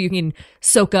through, you can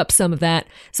soak up some of that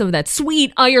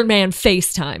sweet Iron Man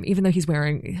FaceTime, even though he's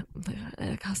wearing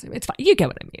a costume. It's fine. You get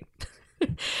what I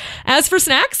mean. As for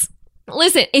snacks,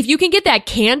 listen, if you can get that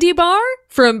candy bar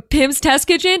from Pim's Test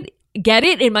Kitchen, get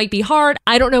it. It might be hard.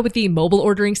 I don't know what the mobile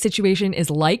ordering situation is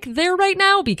like there right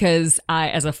now because I,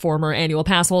 as a former annual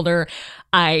pass holder,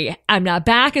 I'm not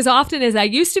back as often as I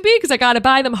used to be because I got to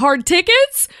buy them hard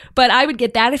tickets, but I would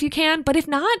get that if you can. But if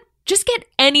not, just get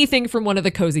anything from one of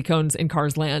the cozy cones in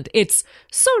Cars Land. It's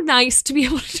so nice to be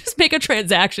able to just make a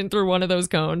transaction through one of those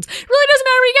cones. It really doesn't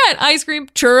matter what you get. Ice cream,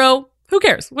 churro, who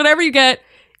cares? Whatever you get,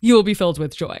 you will be filled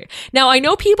with joy. Now, I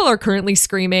know people are currently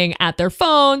screaming at their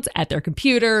phones, at their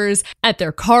computers, at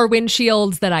their car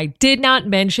windshields that I did not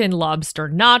mention lobster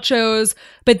nachos,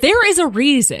 but there is a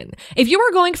reason. If you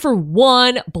are going for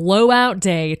one blowout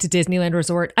day to Disneyland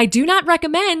Resort, I do not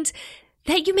recommend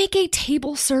that you make a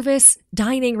table service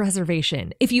dining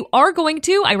reservation. If you are going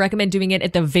to, I recommend doing it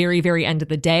at the very, very end of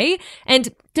the day.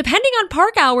 And depending on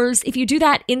park hours, if you do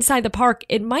that inside the park,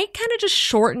 it might kind of just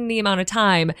shorten the amount of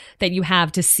time that you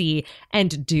have to see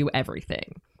and do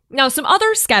everything. Now, some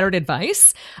other scattered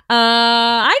advice.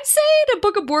 I'd say to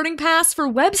book a boarding pass for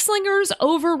Web Slingers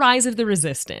over Rise of the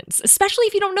Resistance, especially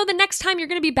if you don't know the next time you're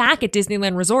going to be back at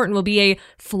Disneyland Resort and will be a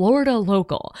Florida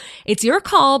local. It's your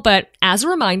call, but as a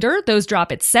reminder, those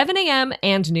drop at 7 a.m.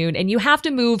 and noon, and you have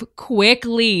to move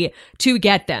quickly to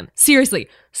get them. Seriously,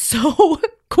 so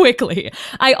quickly.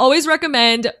 I always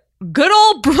recommend good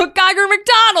old Brooke Geiger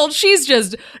McDonald. She's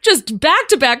just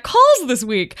back-to-back calls this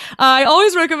week. I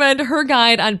always recommend her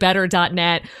guide on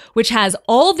better.net, which has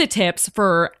all the tips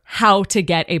for how to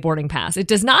get a boarding pass. It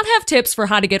does not have tips for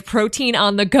how to get protein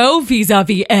on the go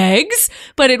vis-a-vis eggs,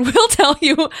 but it will tell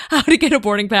you how to get a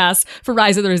boarding pass for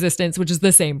Rise of the Resistance, which is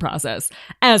the same process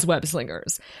as Web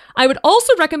Slingers. I would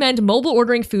also recommend mobile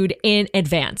ordering food in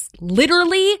advance.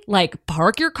 Literally, like,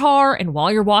 park your car, and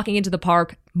while you're walking into the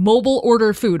park, mobile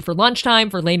order food for lunchtime,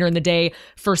 for later in the day,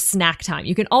 for snack time.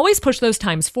 You can always push those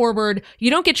times forward. You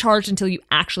don't get charged until you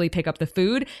actually pick up the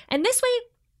food. And this way,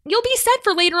 you'll be set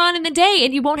for later on in the day,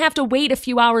 and you won't have to wait a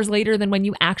few hours later than when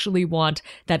you actually want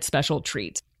that special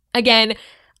treat. Again,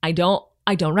 I don't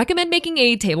recommend making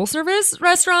a table service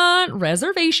restaurant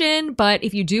reservation, but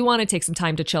if you do want to take some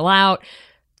time to chill out,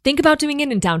 think about doing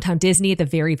it in downtown Disney at the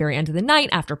very, very end of the night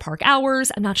after park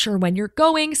hours. I'm not sure when you're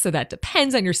going, so that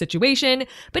depends on your situation.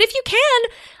 But if you can,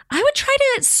 I would try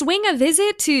to swing a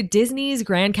visit to Disney's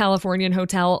Grand Californian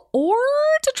Hotel or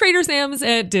to Trader Sam's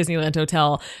at Disneyland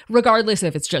Hotel, regardless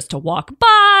if it's just to walk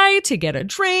by, to get a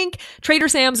drink. Trader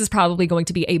Sam's is probably going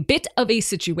to be a bit of a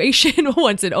situation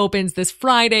once it opens this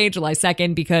Friday, July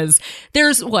 2nd, because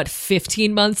there's,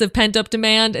 15 months of pent-up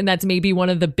demand, and that's maybe one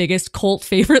of the biggest cult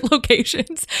favorite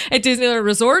locations at Disneyland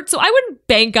Resort. So I wouldn't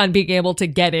bank on being able to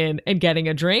get in and getting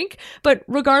a drink, but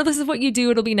regardless of what you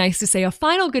do, it'll be nice to say a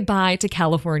final goodbye to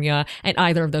California at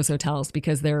either of those hotels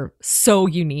because they're so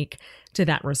unique to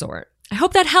that resort. I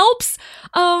hope that helps.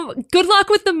 Good luck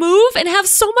with the move and have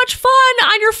so much fun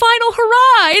on your final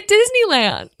hurrah at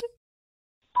Disneyland.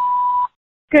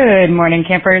 Good morning,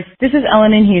 campers. This is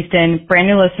Ellen in Houston, brand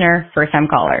new listener, first time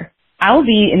caller. I will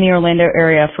be in the Orlando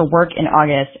area for work in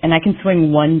August, and I can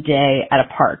swing one day at a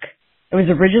park. I was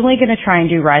originally going to try and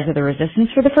do Rise of the Resistance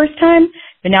for the first time,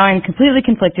 but now I'm completely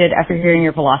conflicted after hearing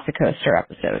your Velocicoaster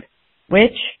episode.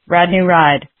 Which rad new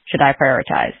ride should I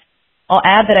prioritize? I'll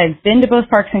add that I've been to both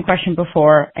parks in question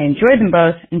before. I enjoyed them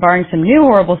both, and barring some new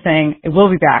horrible thing, I will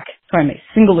be back, so I'm a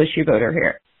single issue voter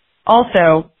here.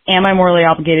 Also, am I morally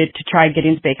obligated to try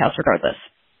Gideon's Bakehouse regardless?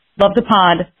 Love the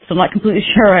pod, so I'm not completely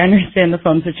sure I understand the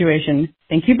phone situation.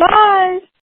 Thank you, bye!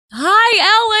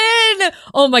 Hi, Ellen!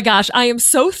 Oh my gosh, I am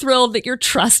so thrilled that you're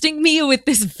trusting me with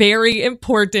this very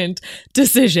important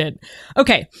decision.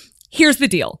 Okay, here's the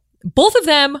deal. Both of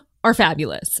them are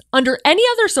fabulous. Under any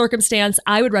other circumstance,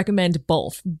 I would recommend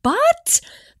both. But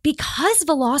because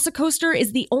Velocicoaster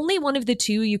is the only one of the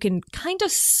two you can kind of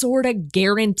sort of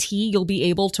guarantee you'll be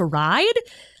able to ride,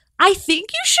 I think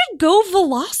you should go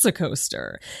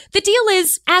Velocicoaster. The deal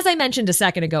is, as I mentioned a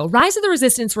second ago, Rise of the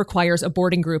Resistance requires a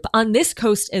boarding group on this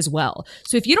coast as well.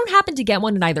 So if you don't happen to get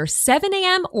one at either 7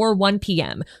 a.m. or 1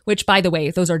 p.m., which, by the way,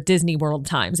 those are Disney World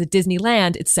times. At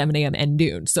Disneyland, it's 7 a.m. and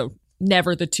noon. So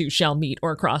never the two shall meet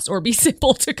or cross or be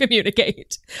simple to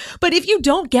communicate. But if you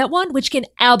don't get one, which can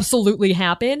absolutely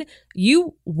happen,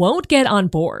 you won't get on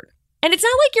board. And it's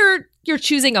not like you're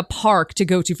choosing a park to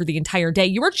go to for the entire day.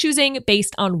 You are choosing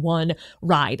based on one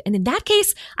ride. And in that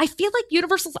case, I feel like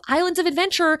Universal's Islands of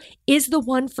Adventure is the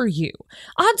one for you.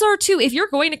 Odds are, too, if you're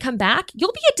going to come back,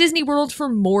 you'll be at Disney World for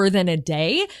more than a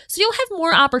day. So you'll have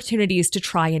more opportunities to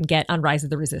try and get on Rise of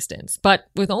the Resistance. But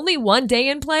with only one day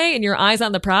in play and your eyes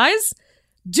on the prize,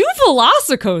 do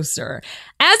Velocicoaster.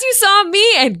 As you saw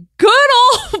me and good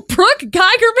old Brooke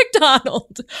Geiger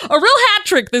McDonald. A real hat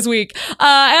trick this week.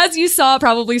 As you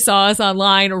probably saw us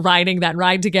online riding that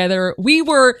ride together. We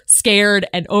were scared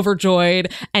and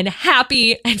overjoyed and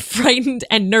happy and frightened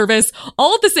and nervous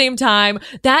all at the same time.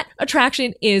 That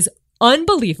attraction is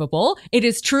unbelievable. It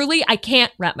is truly, I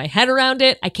can't wrap my head around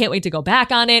it. I can't wait to go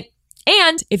back on it.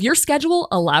 And if your schedule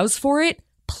allows for it,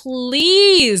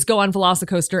 please go on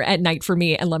Velocicoaster at night for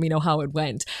me and let me know how it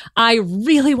went. I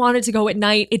really wanted to go at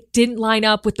night. It didn't line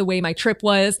up with the way my trip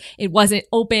was. It wasn't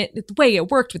open, the way it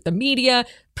worked with the media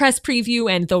press preview,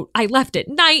 and though I left at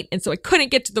night, and so I couldn't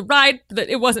get to the ride that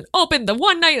it wasn't open the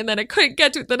one night, and then I couldn't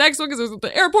get to the next one because it was at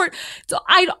the airport. So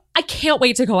I can't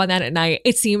wait to go on that at night.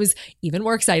 It seems even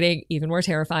more exciting, even more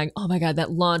terrifying. Oh my God,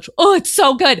 that launch. Oh, it's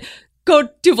so good. Go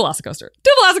do Velocicoaster.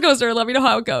 Do Velocicoaster. Let me know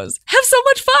how it goes. Have so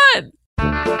much fun.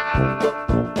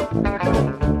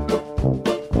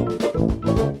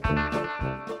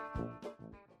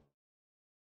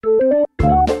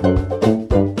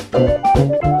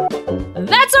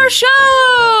 That's our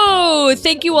show! So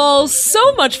thank you all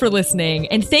so much for listening,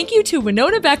 and thank you to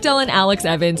Winona Bechdel and Alex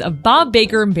Evans of Bob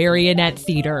Baker Marionette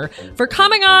Theater for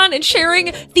coming on and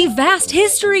sharing the vast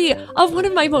history of one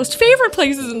of my most favorite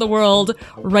places in the world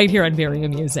right here on Very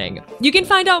Amusing. You can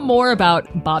find out more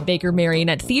about Bob Baker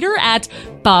Marionette Theater at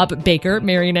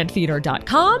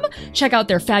bobbakermarionettetheater.com. Check out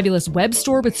their fabulous web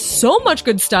store with so much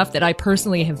good stuff that I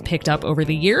personally have picked up over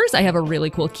the years. I have a really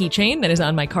cool keychain that is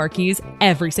on my car keys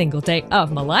every single day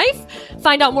of my life.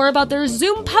 Find out more about their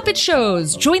Zoom puppet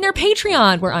shows. Join their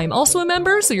Patreon, where I'm also a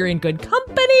member, so you're in good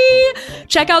company.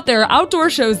 Check out their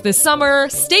outdoor shows this summer.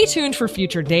 Stay tuned for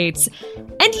future dates.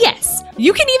 And yes,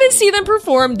 you can even see them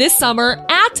perform this summer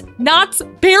at Knott's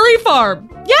Berry Farm.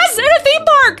 Yes, in a theme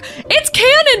park! It's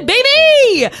canon,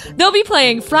 baby! They'll be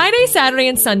playing Friday, Saturday,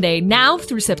 and Sunday now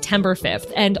through September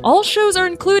 5th, and all shows are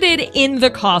included in the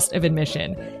cost of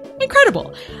admission.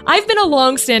 Incredible. I've been a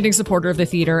long-standing supporter of the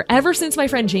theater ever since my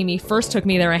friend Jamie first took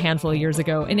me there a handful of years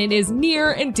ago, and it is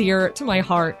near and dear to my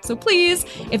heart. So please,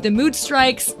 if the mood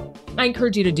strikes, I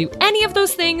encourage you to do any of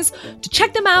those things, to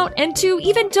check them out, and to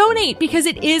even donate, because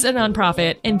it is a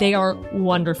nonprofit, and they are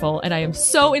wonderful, and I am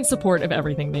so in support of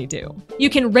everything they do.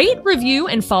 You can rate, review,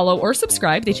 and follow or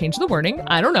subscribe, they changed the wording,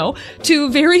 I don't know,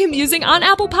 to Very Amusing on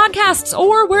Apple Podcasts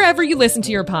or wherever you listen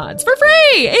to your pods for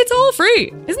free. It's all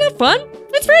free. Isn't that fun?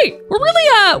 It's free.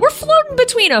 We're floating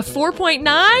between a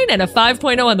 4.9 and a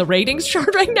 5.0 on the ratings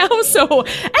chart right now, so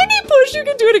any push you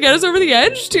can do to get us over the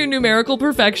edge to numerical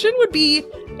perfection would be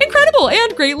incredible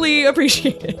and greatly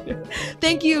appreciated.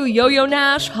 Thank you, Yo-Yo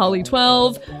Nash,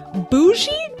 Holly12,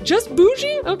 Bougie? Just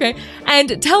Bougie? Okay. And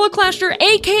Teleclaster,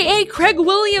 aka Craig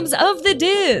Williams of The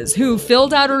Diz, who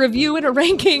filled out a review and a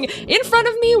ranking in front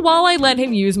of me while I let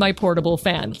him use my portable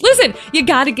fan. Listen, you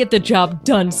gotta get the job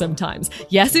done sometimes.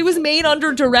 Yes, it was made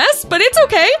under duress, but it's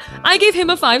okay. I gave him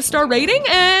a 5-star rating,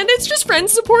 and it's just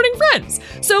friends supporting friends.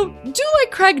 So do like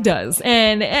Craig does,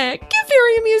 and give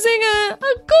Very Amusing a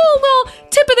cool little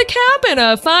tip of the cap and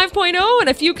a 5.0 and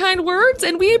a few kind words,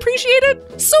 and we appreciate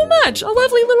it so much. A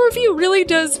lovely little review really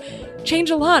does change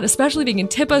a lot, especially if you can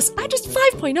tip us.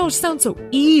 5.0 sounds so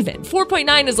even.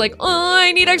 4.9 is like, oh,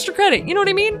 I need extra credit. You know what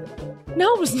I mean?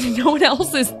 No one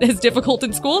else is as difficult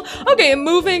in school. Okay,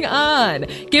 moving on.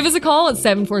 Give us a call at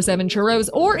 747-CHURROS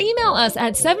or email us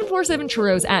at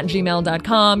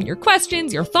 747churros@gmail.com. Your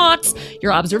questions, your thoughts,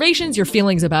 your observations, your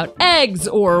feelings about eggs,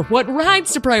 or what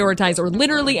rides to prioritize, or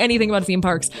literally anything about theme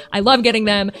parks. I love getting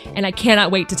them, and I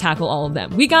cannot wait to tackle all of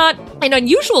them. We got an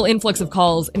unusual influx of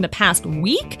calls in the past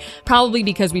week, probably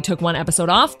because we took one episode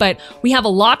off, but we have a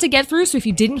lot to get through, so if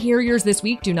you didn't hear yours this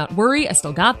week, do not worry. I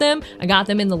still got them. I got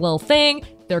them in the little thing.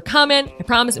 They're coming. I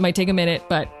promise it might take a minute,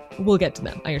 but we'll get to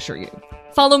them, I assure you.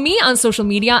 Follow me on social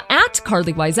media at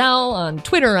Carly Wiesel, on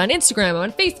Twitter, on Instagram,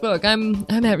 on Facebook. I'm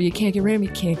at you can't get rid of me.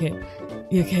 You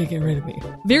can't get rid of me.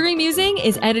 Very Amusing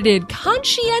is edited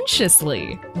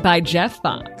conscientiously by Jeff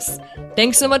Fox.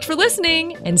 Thanks so much for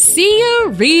listening, and see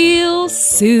you real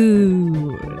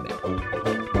soon.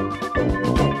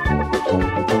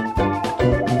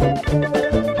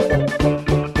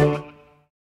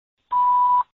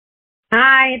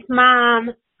 Hi, it's Mom.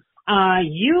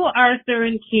 You, Arthur,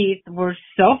 and Keith were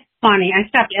so funny. I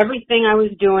stopped everything I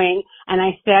was doing, and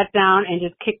I sat down and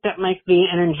just kicked up my feet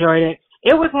and enjoyed it.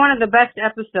 It was one of the best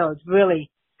episodes, really.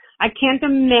 I can't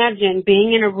imagine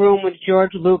being in a room with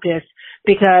George Lucas,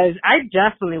 because I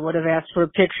definitely would have asked for a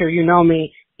picture, you know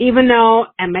me. Even though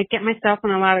I might get myself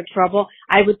in a lot of trouble,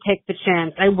 I would take the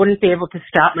chance. I wouldn't be able to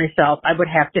stop myself. I would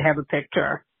have to have a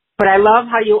picture. But I love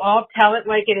how you all tell it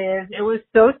like it is. It was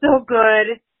so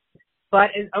good.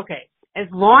 But, okay,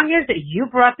 as long as you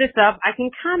brought this up, I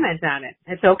can comment on it.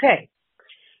 It's okay.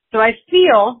 So I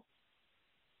feel,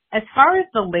 as far as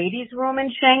the ladies' room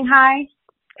in Shanghai,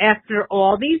 after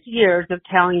all these years of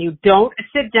telling you don't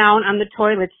sit down on the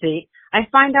toilet seat, I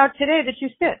find out today that you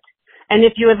sit. And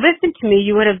if you had listened to me,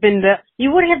 you would have been a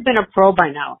pro by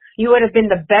now. You would have been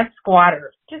the best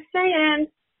squatter. Just saying.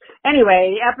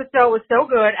 Anyway, the episode was so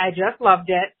good. I just loved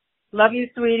it. Love you,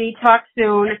 sweetie. Talk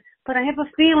soon. But I have a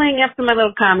feeling after my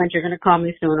little comment, you're going to call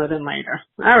me sooner than later.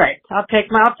 All right. I'll take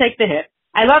the hit.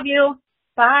 I love you.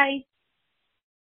 Bye.